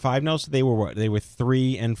they're 8 and 5 now, so they were what? They were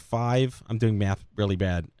 3 and 5. I'm doing math really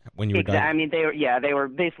bad. When you were exactly. I mean, they were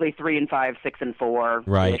basically 3 and 5, 6 and 4.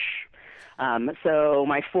 Right. So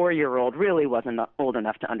my 4-year-old really wasn't old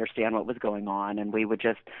enough to understand what was going on, and we would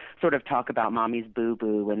just sort of talk about mommy's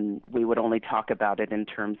boo-boo, and we would only talk about it in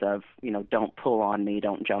terms of, don't pull on me,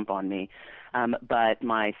 don't jump on me. But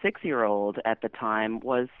my 6-year-old at the time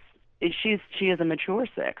she is a mature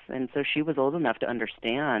 6, and so she was old enough to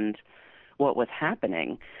understand what was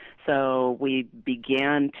happening. So we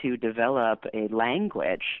began to develop a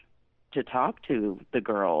language to talk to the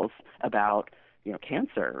girls about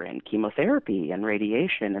cancer and chemotherapy and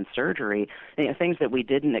radiation and surgery, things that we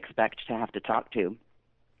didn't expect to have to talk to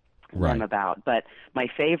them about. But my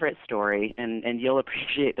favorite story, and you'll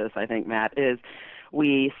appreciate this, I think, Matt, is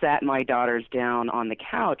we sat my daughters down on the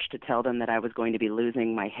couch to tell them that I was going to be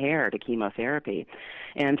losing my hair to chemotherapy.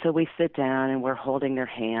 And so we sit down and we're holding their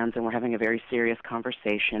hands and we're having a very serious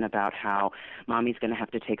conversation about how mommy's going to have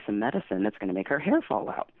to take some medicine that's going to make her hair fall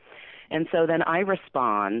out. And so then I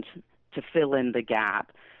respond to fill in the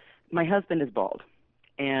gap my husband is bald.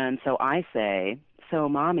 And so I say, so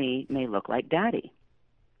Mommy may look like Daddy.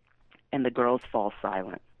 And the girls fall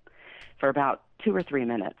silent for about 2 or 3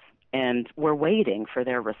 minutes. And we're waiting for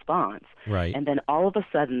their response. Right. And then all of a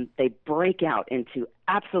sudden, they break out into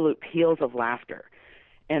absolute peals of laughter.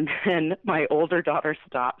 And then my older daughter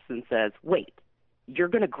stops and says, wait, you're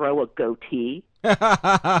going to grow a goatee? So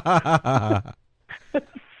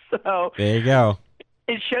there you go.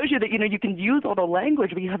 It shows you that, you can use all the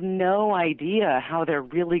language, but you have no idea how they're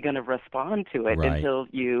really going to respond to it until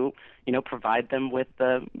you provide them with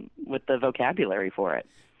the vocabulary for it.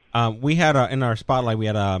 We had in our spotlight, we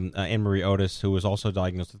had Anne-Marie Otis, who was also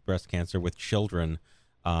diagnosed with breast cancer with children,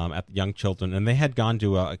 at young children, and they had gone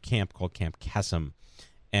to a camp called Camp Kesem.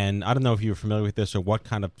 And I don't know if you were familiar with this or what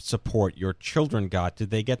kind of support your children got.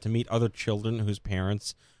 Did they get to meet other children whose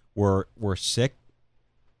parents were sick?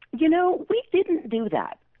 We didn't do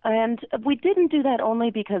that. And we didn't do that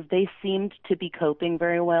only because they seemed to be coping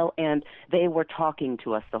very well, and they were talking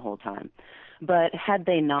to us the whole time. But had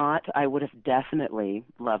they not, I would have definitely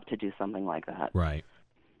loved to do something like that. Right.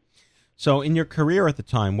 So in your career at the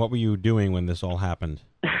time, what were you doing when this all happened?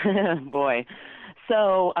 Boy.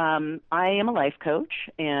 So I am a life coach,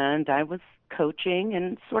 and I was coaching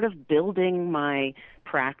and sort of building my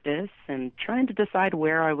practice and trying to decide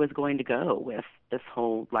where I was going to go with this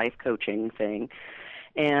whole life coaching thing.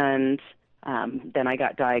 And then I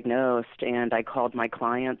got diagnosed, and I called my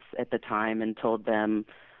clients at the time and told them,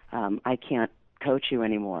 I can't coach you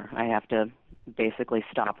anymore. I have to basically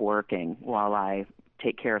stop working while I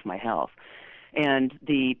take care of my health. And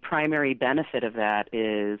the primary benefit of that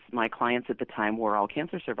is my clients at the time were all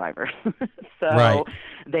cancer survivors. So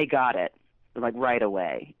they got it like right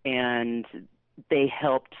away. And they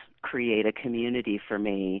helped create a community for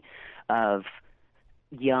me of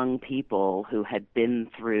young people who had been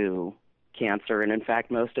through cancer. And in fact,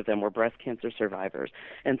 most of them were breast cancer survivors.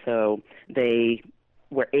 And so they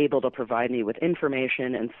were able to provide me with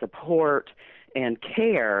information and support and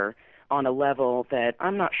care on a level that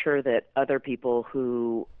I'm not sure that other people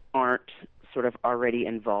who aren't sort of already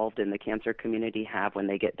involved in the cancer community have when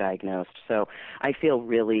they get diagnosed. So I feel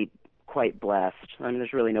really quite blessed. I mean,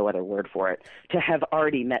 there's really no other word for it, to have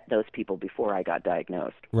already met those people before I got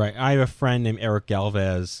diagnosed. Right. I have a friend named Eric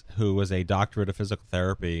Galvez who was a doctorate of physical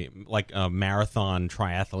therapy, like a marathon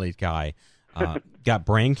triathlete guy, got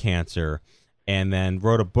brain cancer, and then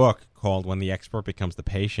wrote a book called When the Expert Becomes the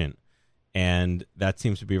Patient. And that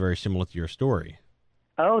seems to be very similar to your story.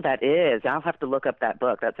 Oh, that is. I'll have to look up that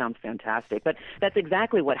book. That sounds fantastic. But that's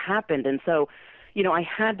exactly what happened. And so, I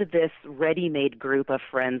had this ready-made group of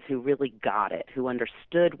friends who really got it, who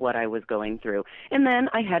understood what I was going through. And then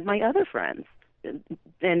I had my other friends,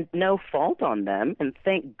 and no fault on them. And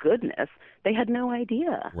thank goodness they had no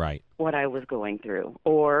idea what I was going through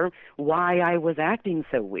or why I was acting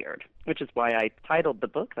so weird, which is why I titled the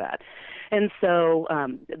book that. And so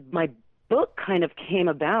my book kind of came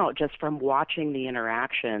about just from watching the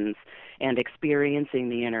interactions and experiencing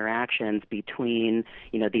the interactions between,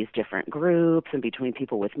 these different groups and between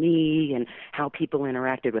people with me and how people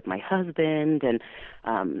interacted with my husband and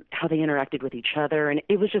how they interacted with each other. And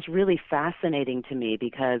it was just really fascinating to me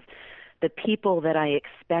because the people that I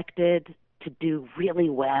expected to do really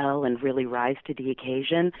well and really rise to the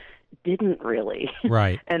occasion didn't really.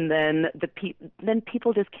 Right. And then then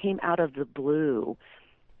people just came out of the blue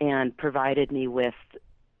and provided me with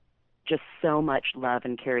just so much love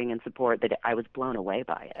and caring and support that I was blown away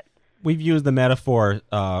by it. We've used the metaphor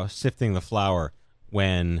sifting the flour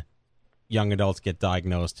when young adults get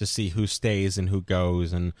diagnosed to see who stays and who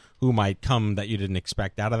goes and who might come that you didn't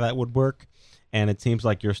expect out of that woodwork. And it seems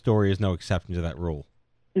like your story is no exception to that rule.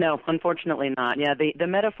 No, unfortunately not. Yeah, the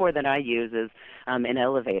metaphor that I use is an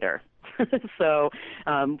elevator. So,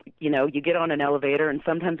 you get on an elevator, and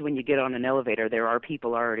sometimes when you get on an elevator, there are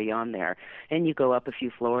people already on there. And you go up a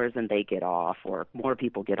few floors, and they get off, or more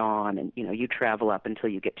people get on, and, you travel up until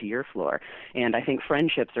you get to your floor. And I think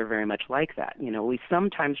friendships are very much like that. We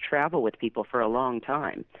sometimes travel with people for a long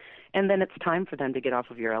time, and then it's time for them to get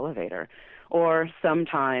off of your elevator. Or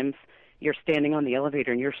sometimes you're standing on the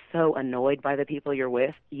elevator, and you're so annoyed by the people you're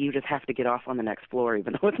with, you just have to get off on the next floor,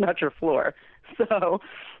 even though it's not your floor. So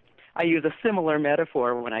I use a similar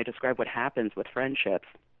metaphor when I describe what happens with friendships,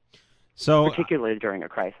 particularly during a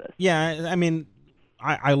crisis. Yeah, I mean,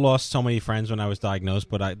 I lost so many friends when I was diagnosed,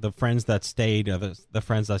 but the friends that stayed are the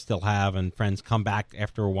friends I still have, and friends come back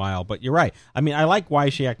after a while. But you're right. I mean, I like why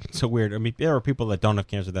she acted so weird. I mean, there are people that don't have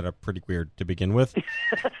cancer that are pretty weird to begin with,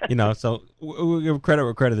 so we give credit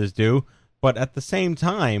where credit is due. But at the same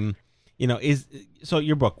time, So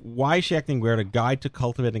your book, Why Is She Acting Weird? A Guide to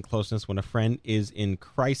Cultivating Closeness When a Friend is in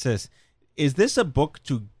Crisis. Is this a book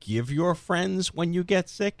to give your friends when you get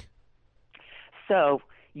sick? So,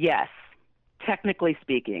 yes. Technically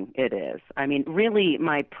speaking, it is. I mean, really,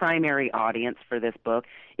 my primary audience for this book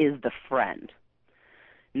is the friend,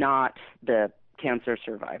 not the cancer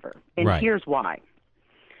survivor. And here's why.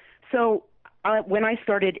 So when I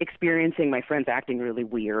started experiencing my friends acting really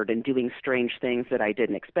weird and doing strange things that I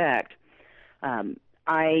didn't expect,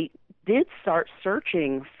 I did start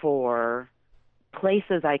searching for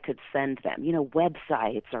places I could send them,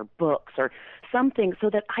 websites or books or something, so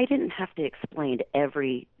that I didn't have to explain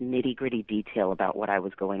every nitty-gritty detail about what I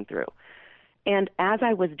was going through. And as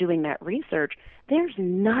I was doing that research, there's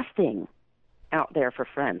nothing out there for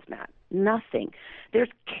friends, Matt. Nothing. There's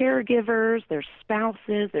caregivers, there's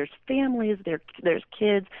spouses, there's families, there's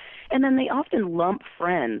kids, and then they often lump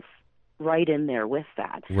friends right in there with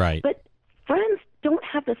that. Right. But friends don't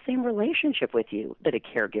have the same relationship with you that a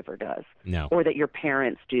caregiver does. No. Or that your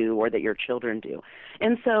parents do, or that your children do.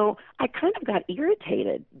 And so I kind of got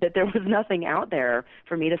irritated that there was nothing out there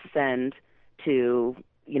for me to send to,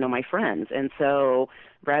 my friends. And so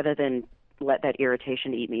rather than let that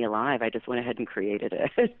irritation eat me alive, I just went ahead and created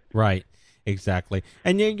it. Right. Exactly.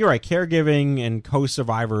 And you're right. Caregiving and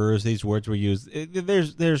co-survivors, these words were used.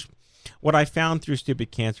 There's what I found through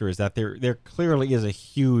Stupid Cancer is that there clearly is a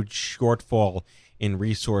huge shortfall in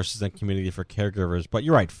resources and community for caregivers. But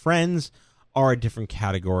you're right, friends are a different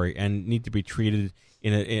category and need to be treated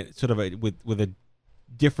in sort of with a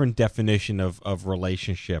different definition of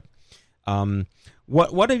relationship.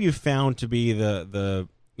 What have you found to be the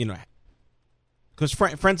because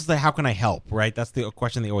friends say, how can I help? Right, that's the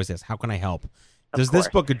question they always ask. How can I help? Does this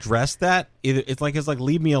book address that? It's like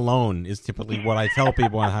leave me alone is typically what I tell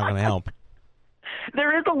people on how can I help.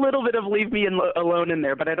 There is a little bit of leave me alone in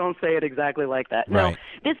there, but I don't say it exactly like that. Right.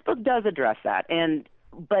 No, this book does address that.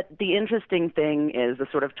 But the interesting thing is the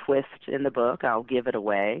sort of twist in the book, I'll give it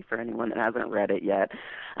away for anyone that hasn't read it yet,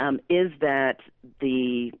 is that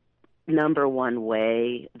the number one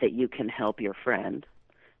way that you can help your friend,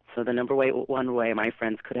 so the one way my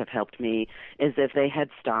friends could have helped me is if they had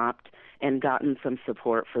stopped and gotten some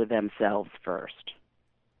support for themselves first.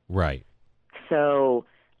 Right. So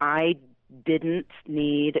I didn't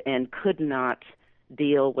need and could not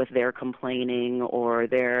deal with their complaining or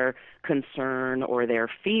their concern or their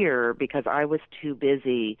fear because I was too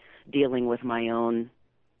busy dealing with my own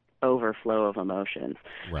overflow of emotions.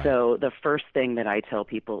 Right. So the first thing that I tell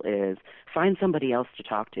people is find somebody else to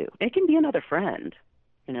talk to. It can be another friend.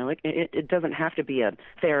 It doesn't have to be a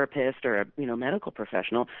therapist or a medical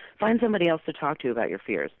professional. Find somebody else to talk to about your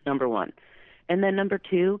fears, number one. And then number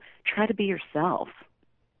two, try to be yourself.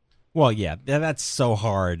 Well, yeah, that's so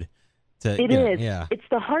hard. It is. Yeah. It's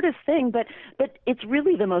the hardest thing, but it's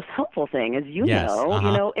really the most helpful thing, as you yes,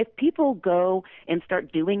 know. If people go and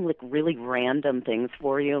start doing really random things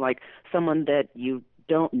for you, like someone that you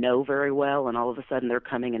don't know very well, and all of a sudden they're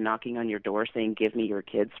coming and knocking on your door saying, "Give me your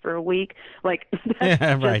kids for a week,"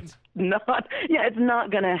 that's right. It's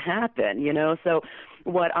not going to happen, So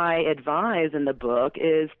what I advise in the book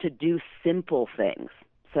is to do simple things.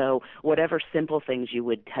 So whatever simple things you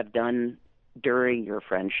would have done during your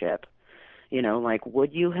friendship, like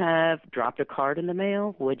would you have dropped a card in the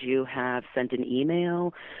mail? Would you have sent an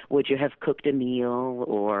email? Would you have cooked a meal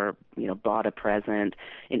or, bought a present?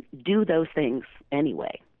 And do those things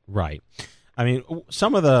anyway. Right. I mean,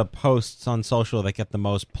 some of the posts on social that get the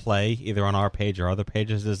most play, either on our page or other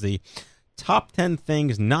pages, is the top 10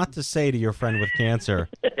 things not to say to your friend with cancer.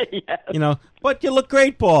 Yes. But you look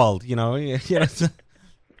great bald, Do you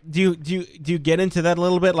get into that a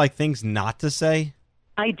little bit, like things not to say?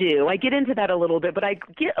 I do. I get into that a little bit, but I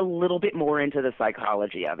get a little bit more into the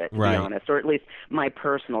psychology of it, to be honest, or at least my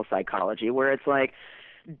personal psychology, where it's like,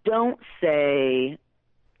 don't say,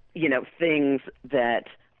 things that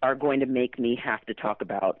are going to make me have to talk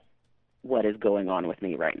about what is going on with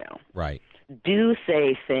me right now. Right. Do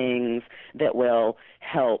say things that will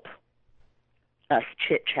help us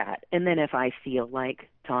chit-chat. And then if I feel like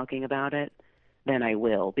talking about it, then I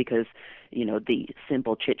will, because, the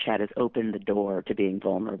simple chit-chat has opened the door to being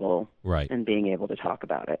vulnerable and being able to talk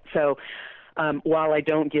about it. So while I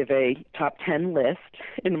don't give a top 10 list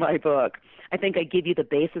in my book, I think I give you the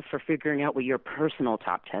basis for figuring out what your personal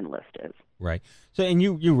top 10 list is. Right. So, and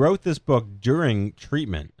you wrote this book during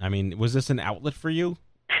treatment. I mean, was this an outlet for you?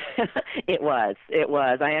 It was.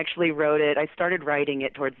 I actually wrote it. I started writing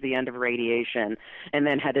it towards the end of radiation and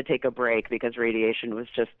then had to take a break because radiation was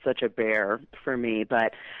just such a bear for me.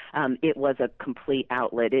 But it was a complete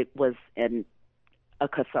outlet. It was a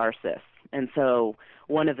catharsis. And so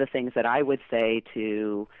one of the things that I would say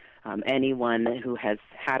to anyone who has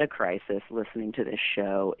had a crisis listening to this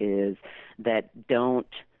show is that don't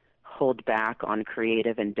hold back on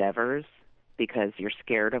creative endeavors because you're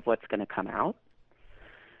scared of what's going to come out.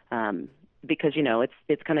 Because, you know,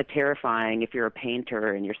 it's kind of terrifying if you're a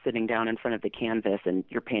painter and you're sitting down in front of the canvas and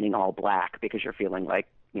you're painting all black because you're feeling like,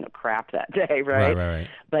 you know, crap that day, right? Right.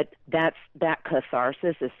 But that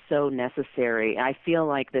catharsis is so necessary. I feel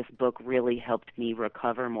like this book really helped me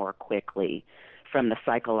recover more quickly from the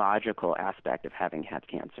psychological aspect of having had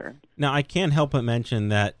cancer. Now, I can't help but mention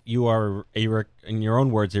that you are, in your own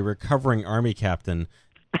words, a recovering Army captain.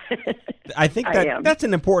 I think that's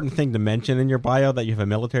an important thing to mention in your bio, that you have a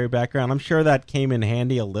military background. I'm sure that came in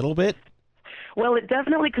handy a little bit. Well, it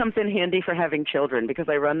definitely comes in handy for having children because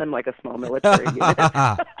I run them like a small military unit.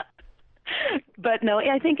 But no,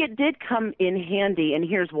 I think it did come in handy, and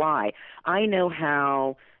here's why. I know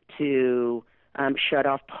how to shut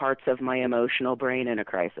off parts of my emotional brain in a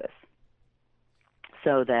crisis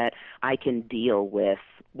so that I can deal with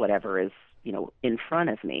whatever is, you know, in front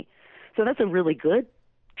of me. So that's a really good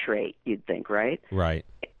trait, you'd think, right? Right.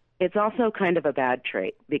 It's also kind of a bad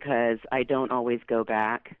trait because I don't always go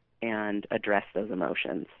back and address those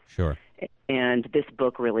emotions. Sure. And this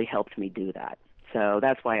book really helped me do that. So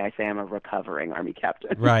that's why I say I'm a recovering Army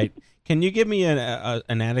captain. Right. Can you give me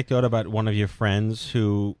an anecdote about one of your friends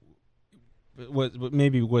who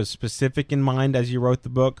was specific in mind as you wrote the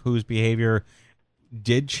book, whose behavior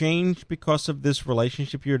did change because of this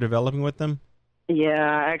relationship you're developing with them?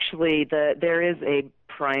 Yeah, actually, there is a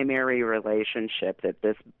primary relationship that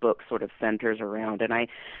this book sort of centers around, and I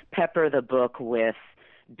pepper the book with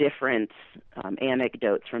different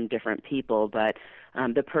anecdotes from different people, but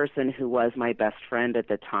the person who was my best friend at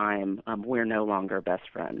the time, we're no longer best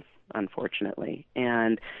friends, unfortunately.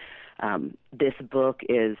 And this book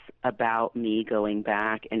is about me going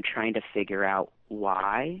back and trying to figure out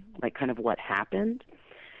why, like kind of what happened.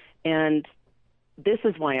 And this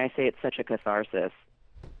is why I say it's such a catharsis.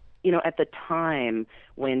 You know, at the time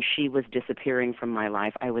when she was disappearing from my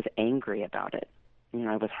life, I was angry about it. You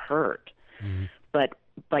know, I was hurt. Mm-hmm. But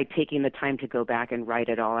by taking the time to go back and write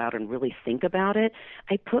it all out and really think about it,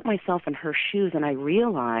 I put myself in her shoes and I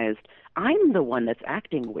realized I'm the one that's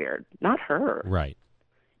acting weird, not her. Right.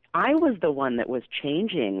 I was the one that was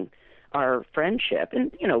changing our friendship.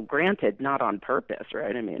 And, you know, granted, not on purpose,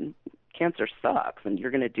 right? I mean, cancer sucks and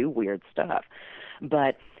you're going to do weird stuff.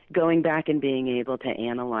 But going back and being able to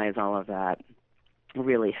analyze all of that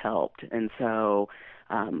really helped. And so,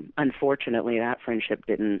 unfortunately, that friendship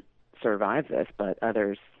didn't survive this, but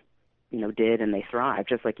others, you know, did, and they thrived.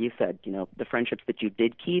 Just like you said, you know, the friendships that you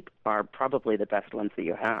did keep are probably the best ones that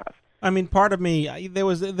you have. I mean, part of me,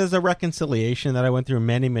 there's a reconciliation that I went through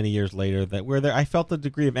many, many years later I felt a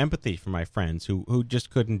degree of empathy for my friends who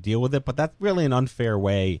just couldn't deal with it, but that's really an unfair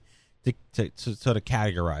way to sort of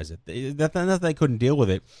categorize it. That they couldn't deal with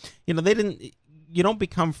it. You know, you don't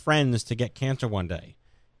become friends to get cancer one day.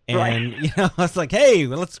 And, right. You know, it's like, hey,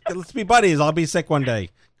 let's be buddies. I'll be sick one day.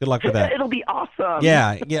 Good luck with that. It'll be awesome.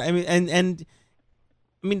 Yeah. I mean, and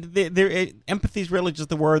I mean, empathy is really just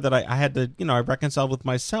the word that I had to, you know, I reconciled with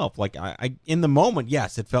myself. Like, I in the moment,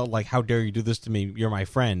 yes, it felt like, how dare you do this to me? You're my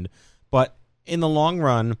friend. But in the long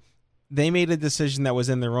run, they made a decision that was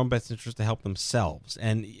in their own best interest to help themselves.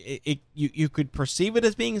 And you could perceive it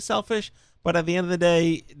as being selfish, but at the end of the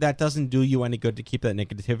day, that doesn't do you any good to keep that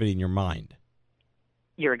negativity in your mind.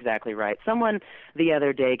 You're exactly right. Someone the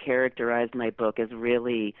other day characterized my book as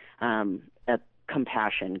really a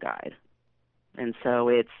compassion guide. And so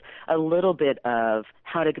it's a little bit of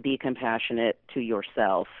how to be compassionate to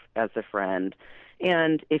yourself as a friend.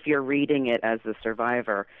 And if you're reading it as a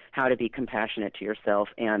survivor, how to be compassionate to yourself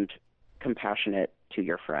and compassionate to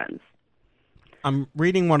your friends. I'm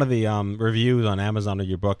reading one of the reviews on Amazon of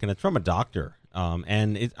your book, and it's from a doctor.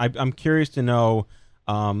 And I'm curious to know,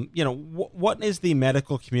 you know, what is the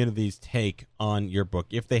medical community's take on your book,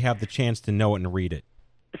 if they have the chance to know it and read it?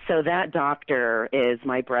 So that doctor is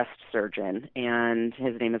my breast surgeon, and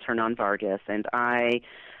his name is Hernan Vargas, and I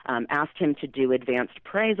asked him to do advanced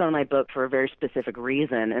praise on my book for a very specific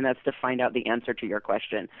reason, and that's to find out the answer to your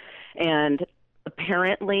question. And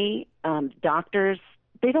apparently, doctors,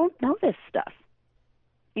 they don't know this stuff.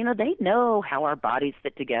 You know, they know how our bodies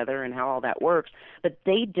fit together and how all that works, but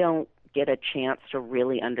they don't get a chance to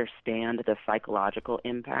really understand the psychological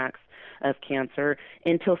impacts of cancer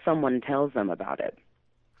until someone tells them about it.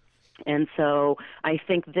 And so I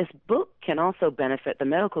think this book can also benefit the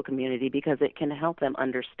medical community because it can help them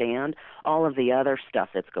understand all of the other stuff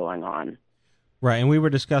that's going on. Right, and we were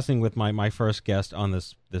discussing with my first guest on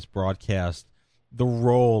this broadcast the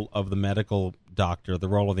role of the medical doctor, the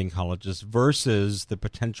role of the oncologist versus the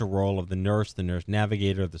potential role of the nurse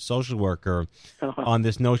navigator, the social worker on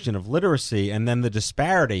this notion of literacy, and then the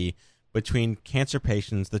disparity between cancer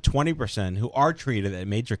patients, the 20% who are treated at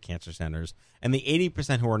major cancer centers and the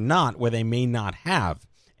 80% who are not, where they may not have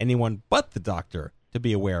anyone but the doctor to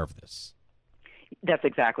be aware of this. That's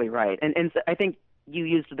exactly right. And so I think you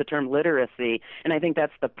used the term literacy, and I think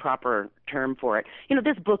that's the proper term for it.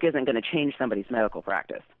 This book isn't going to change somebody's medical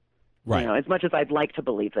practice. Right. As much as I'd like to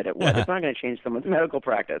believe that it would, it's not going to change someone's medical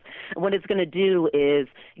practice. What it's going to do is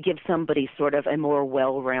give somebody sort of a more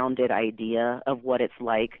well-rounded idea of what it's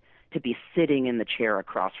like to be sitting in the chair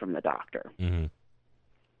across from the doctor. Mm-hmm.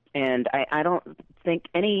 And I don't think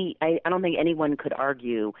anyone could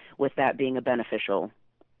argue with that being a beneficial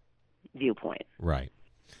viewpoint. Right.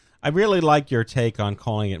 I really like your take on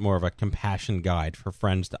calling it more of a compassion guide for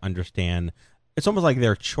friends to understand. It's almost like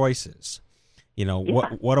their choices.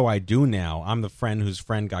 What do I do now? I'm the friend whose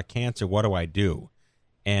friend got cancer. What do I do?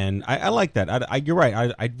 And I like that. You're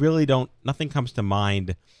right. I really don't. Nothing comes to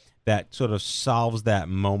mind that sort of solves that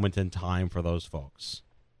moment in time for those folks.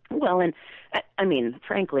 Well, and I mean,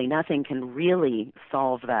 frankly, nothing can really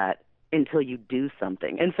solve that until you do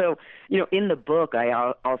something. And so, in the book,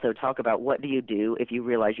 I also talk about what do you do if you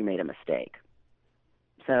realize you made a mistake.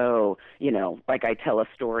 So, like I tell a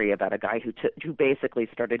story about a guy who basically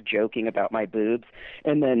started joking about my boobs,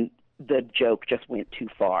 and then the joke just went too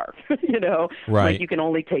far, Right. Like you can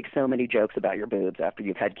only take so many jokes about your boobs after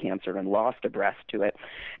you've had cancer and lost a breast to it.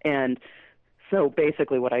 And so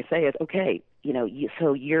basically what I say is, okay,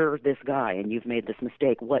 so you're this guy and you've made this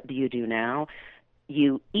mistake. What do you do now?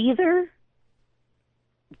 You either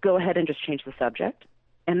go ahead and just change the subject,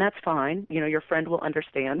 and that's fine. Your friend will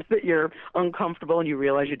understand that you're uncomfortable and you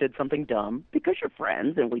realize you did something dumb because you're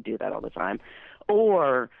friends, and we do that all the time.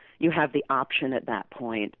 Or you have the option at that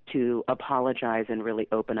point to apologize and really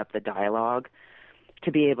open up the dialogue,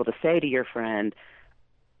 to be able to say to your friend,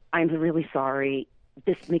 I'm really sorry.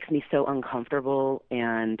 This makes me so uncomfortable,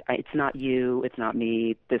 and it's not you, it's not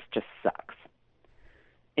me. This just sucks.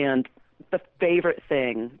 And the favorite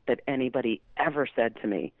thing that anybody ever said to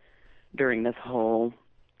me during this whole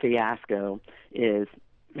fiasco is,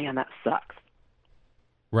 man, that sucks.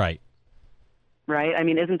 Right. Right? I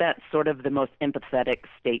mean, isn't that sort of the most empathetic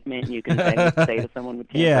statement you can say to someone with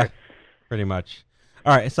cancer? Yeah, pretty much.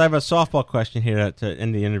 All right, so I have a softball question here to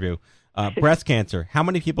end the interview. Breast cancer. How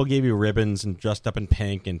many people gave you ribbons and dressed up in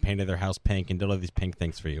pink and painted their house pink and did all these pink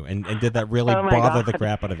things for you? And did that really bother the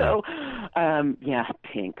crap out of you? Yeah,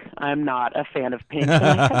 pink. I'm not a fan of pink.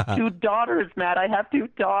 And I have 2 daughters, Matt. I have 2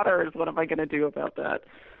 daughters. What am I going to do about that?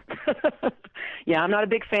 Yeah, I'm not a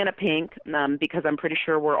big fan of pink because I'm pretty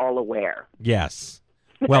sure we're all aware. Yes.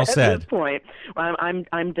 Well said. At this point,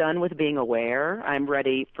 I'm done with being aware. I'm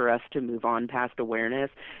ready for us to move on past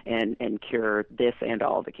awareness and cure this and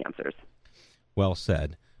all the cancers. Well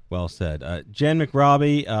said. Well said. Jen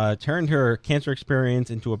McRobbie turned her cancer experience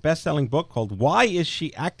into a best-selling book called Why Is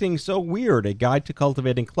She Acting So Weird? A Guide to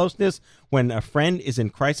Cultivating Closeness When a Friend is in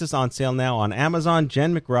Crisis, on sale now on Amazon.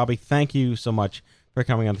 Jen McRobbie, thank you so much for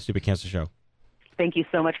coming on the Stupid Cancer Show. Thank you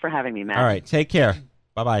so much for having me, Matt. All right, take care.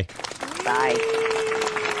 Bye-bye. Bye.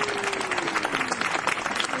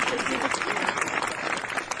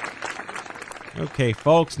 Okay,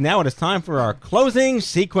 folks, now it is time for our closing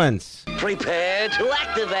sequence. Prepare to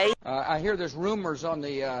activate. I hear there's rumors on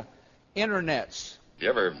the internets. You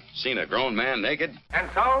ever seen a grown man naked? And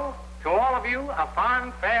so, to all of you, a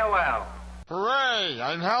fond farewell. Hooray,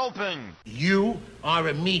 I'm helping. You are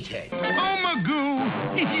a meathead. Oh,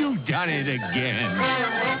 Magoo, you've done it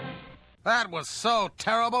again. That was so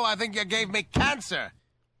terrible, I think you gave me cancer.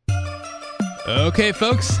 Okay,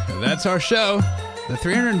 folks, that's our show. The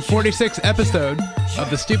 346th episode of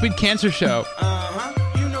The Stupid Cancer Show.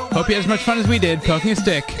 Hope you had as much fun as we did poking a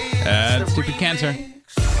stick at Stupid Cancer.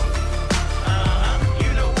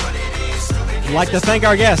 I'd like to thank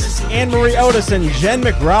our guests, Anne-Marie Otis and Jen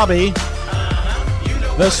McRobbie.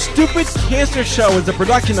 The Stupid Cancer Show is a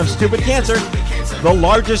production of Stupid Cancer, the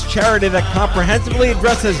largest charity that comprehensively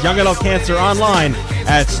addresses young adult cancer, online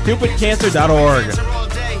at stupidcancer.org.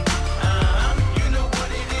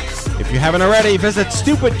 If you haven't already, visit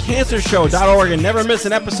stupidcancershow.org and never miss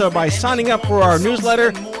an episode by signing up for our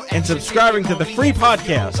newsletter and subscribing to the free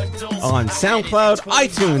podcast on SoundCloud,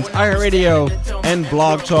 iTunes, iHeartRadio, and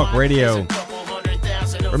Blog Talk Radio.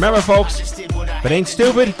 Remember, folks, if it ain't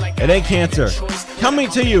stupid, it ain't cancer. Coming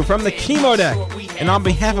to you from the Chemo Deck, and on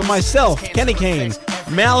behalf of myself, Kenny Kane,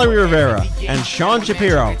 Mallory Rivera, and Sean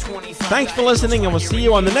Shapiro, thanks for listening, and we'll see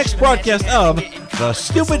you on the next broadcast of The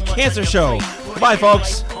Stupid Cancer Show. Bye,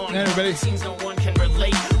 folks. Everybody.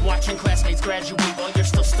 graduate while you're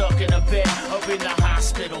still stuck in a bed, up in the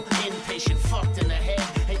hospital, inpatient, fucked in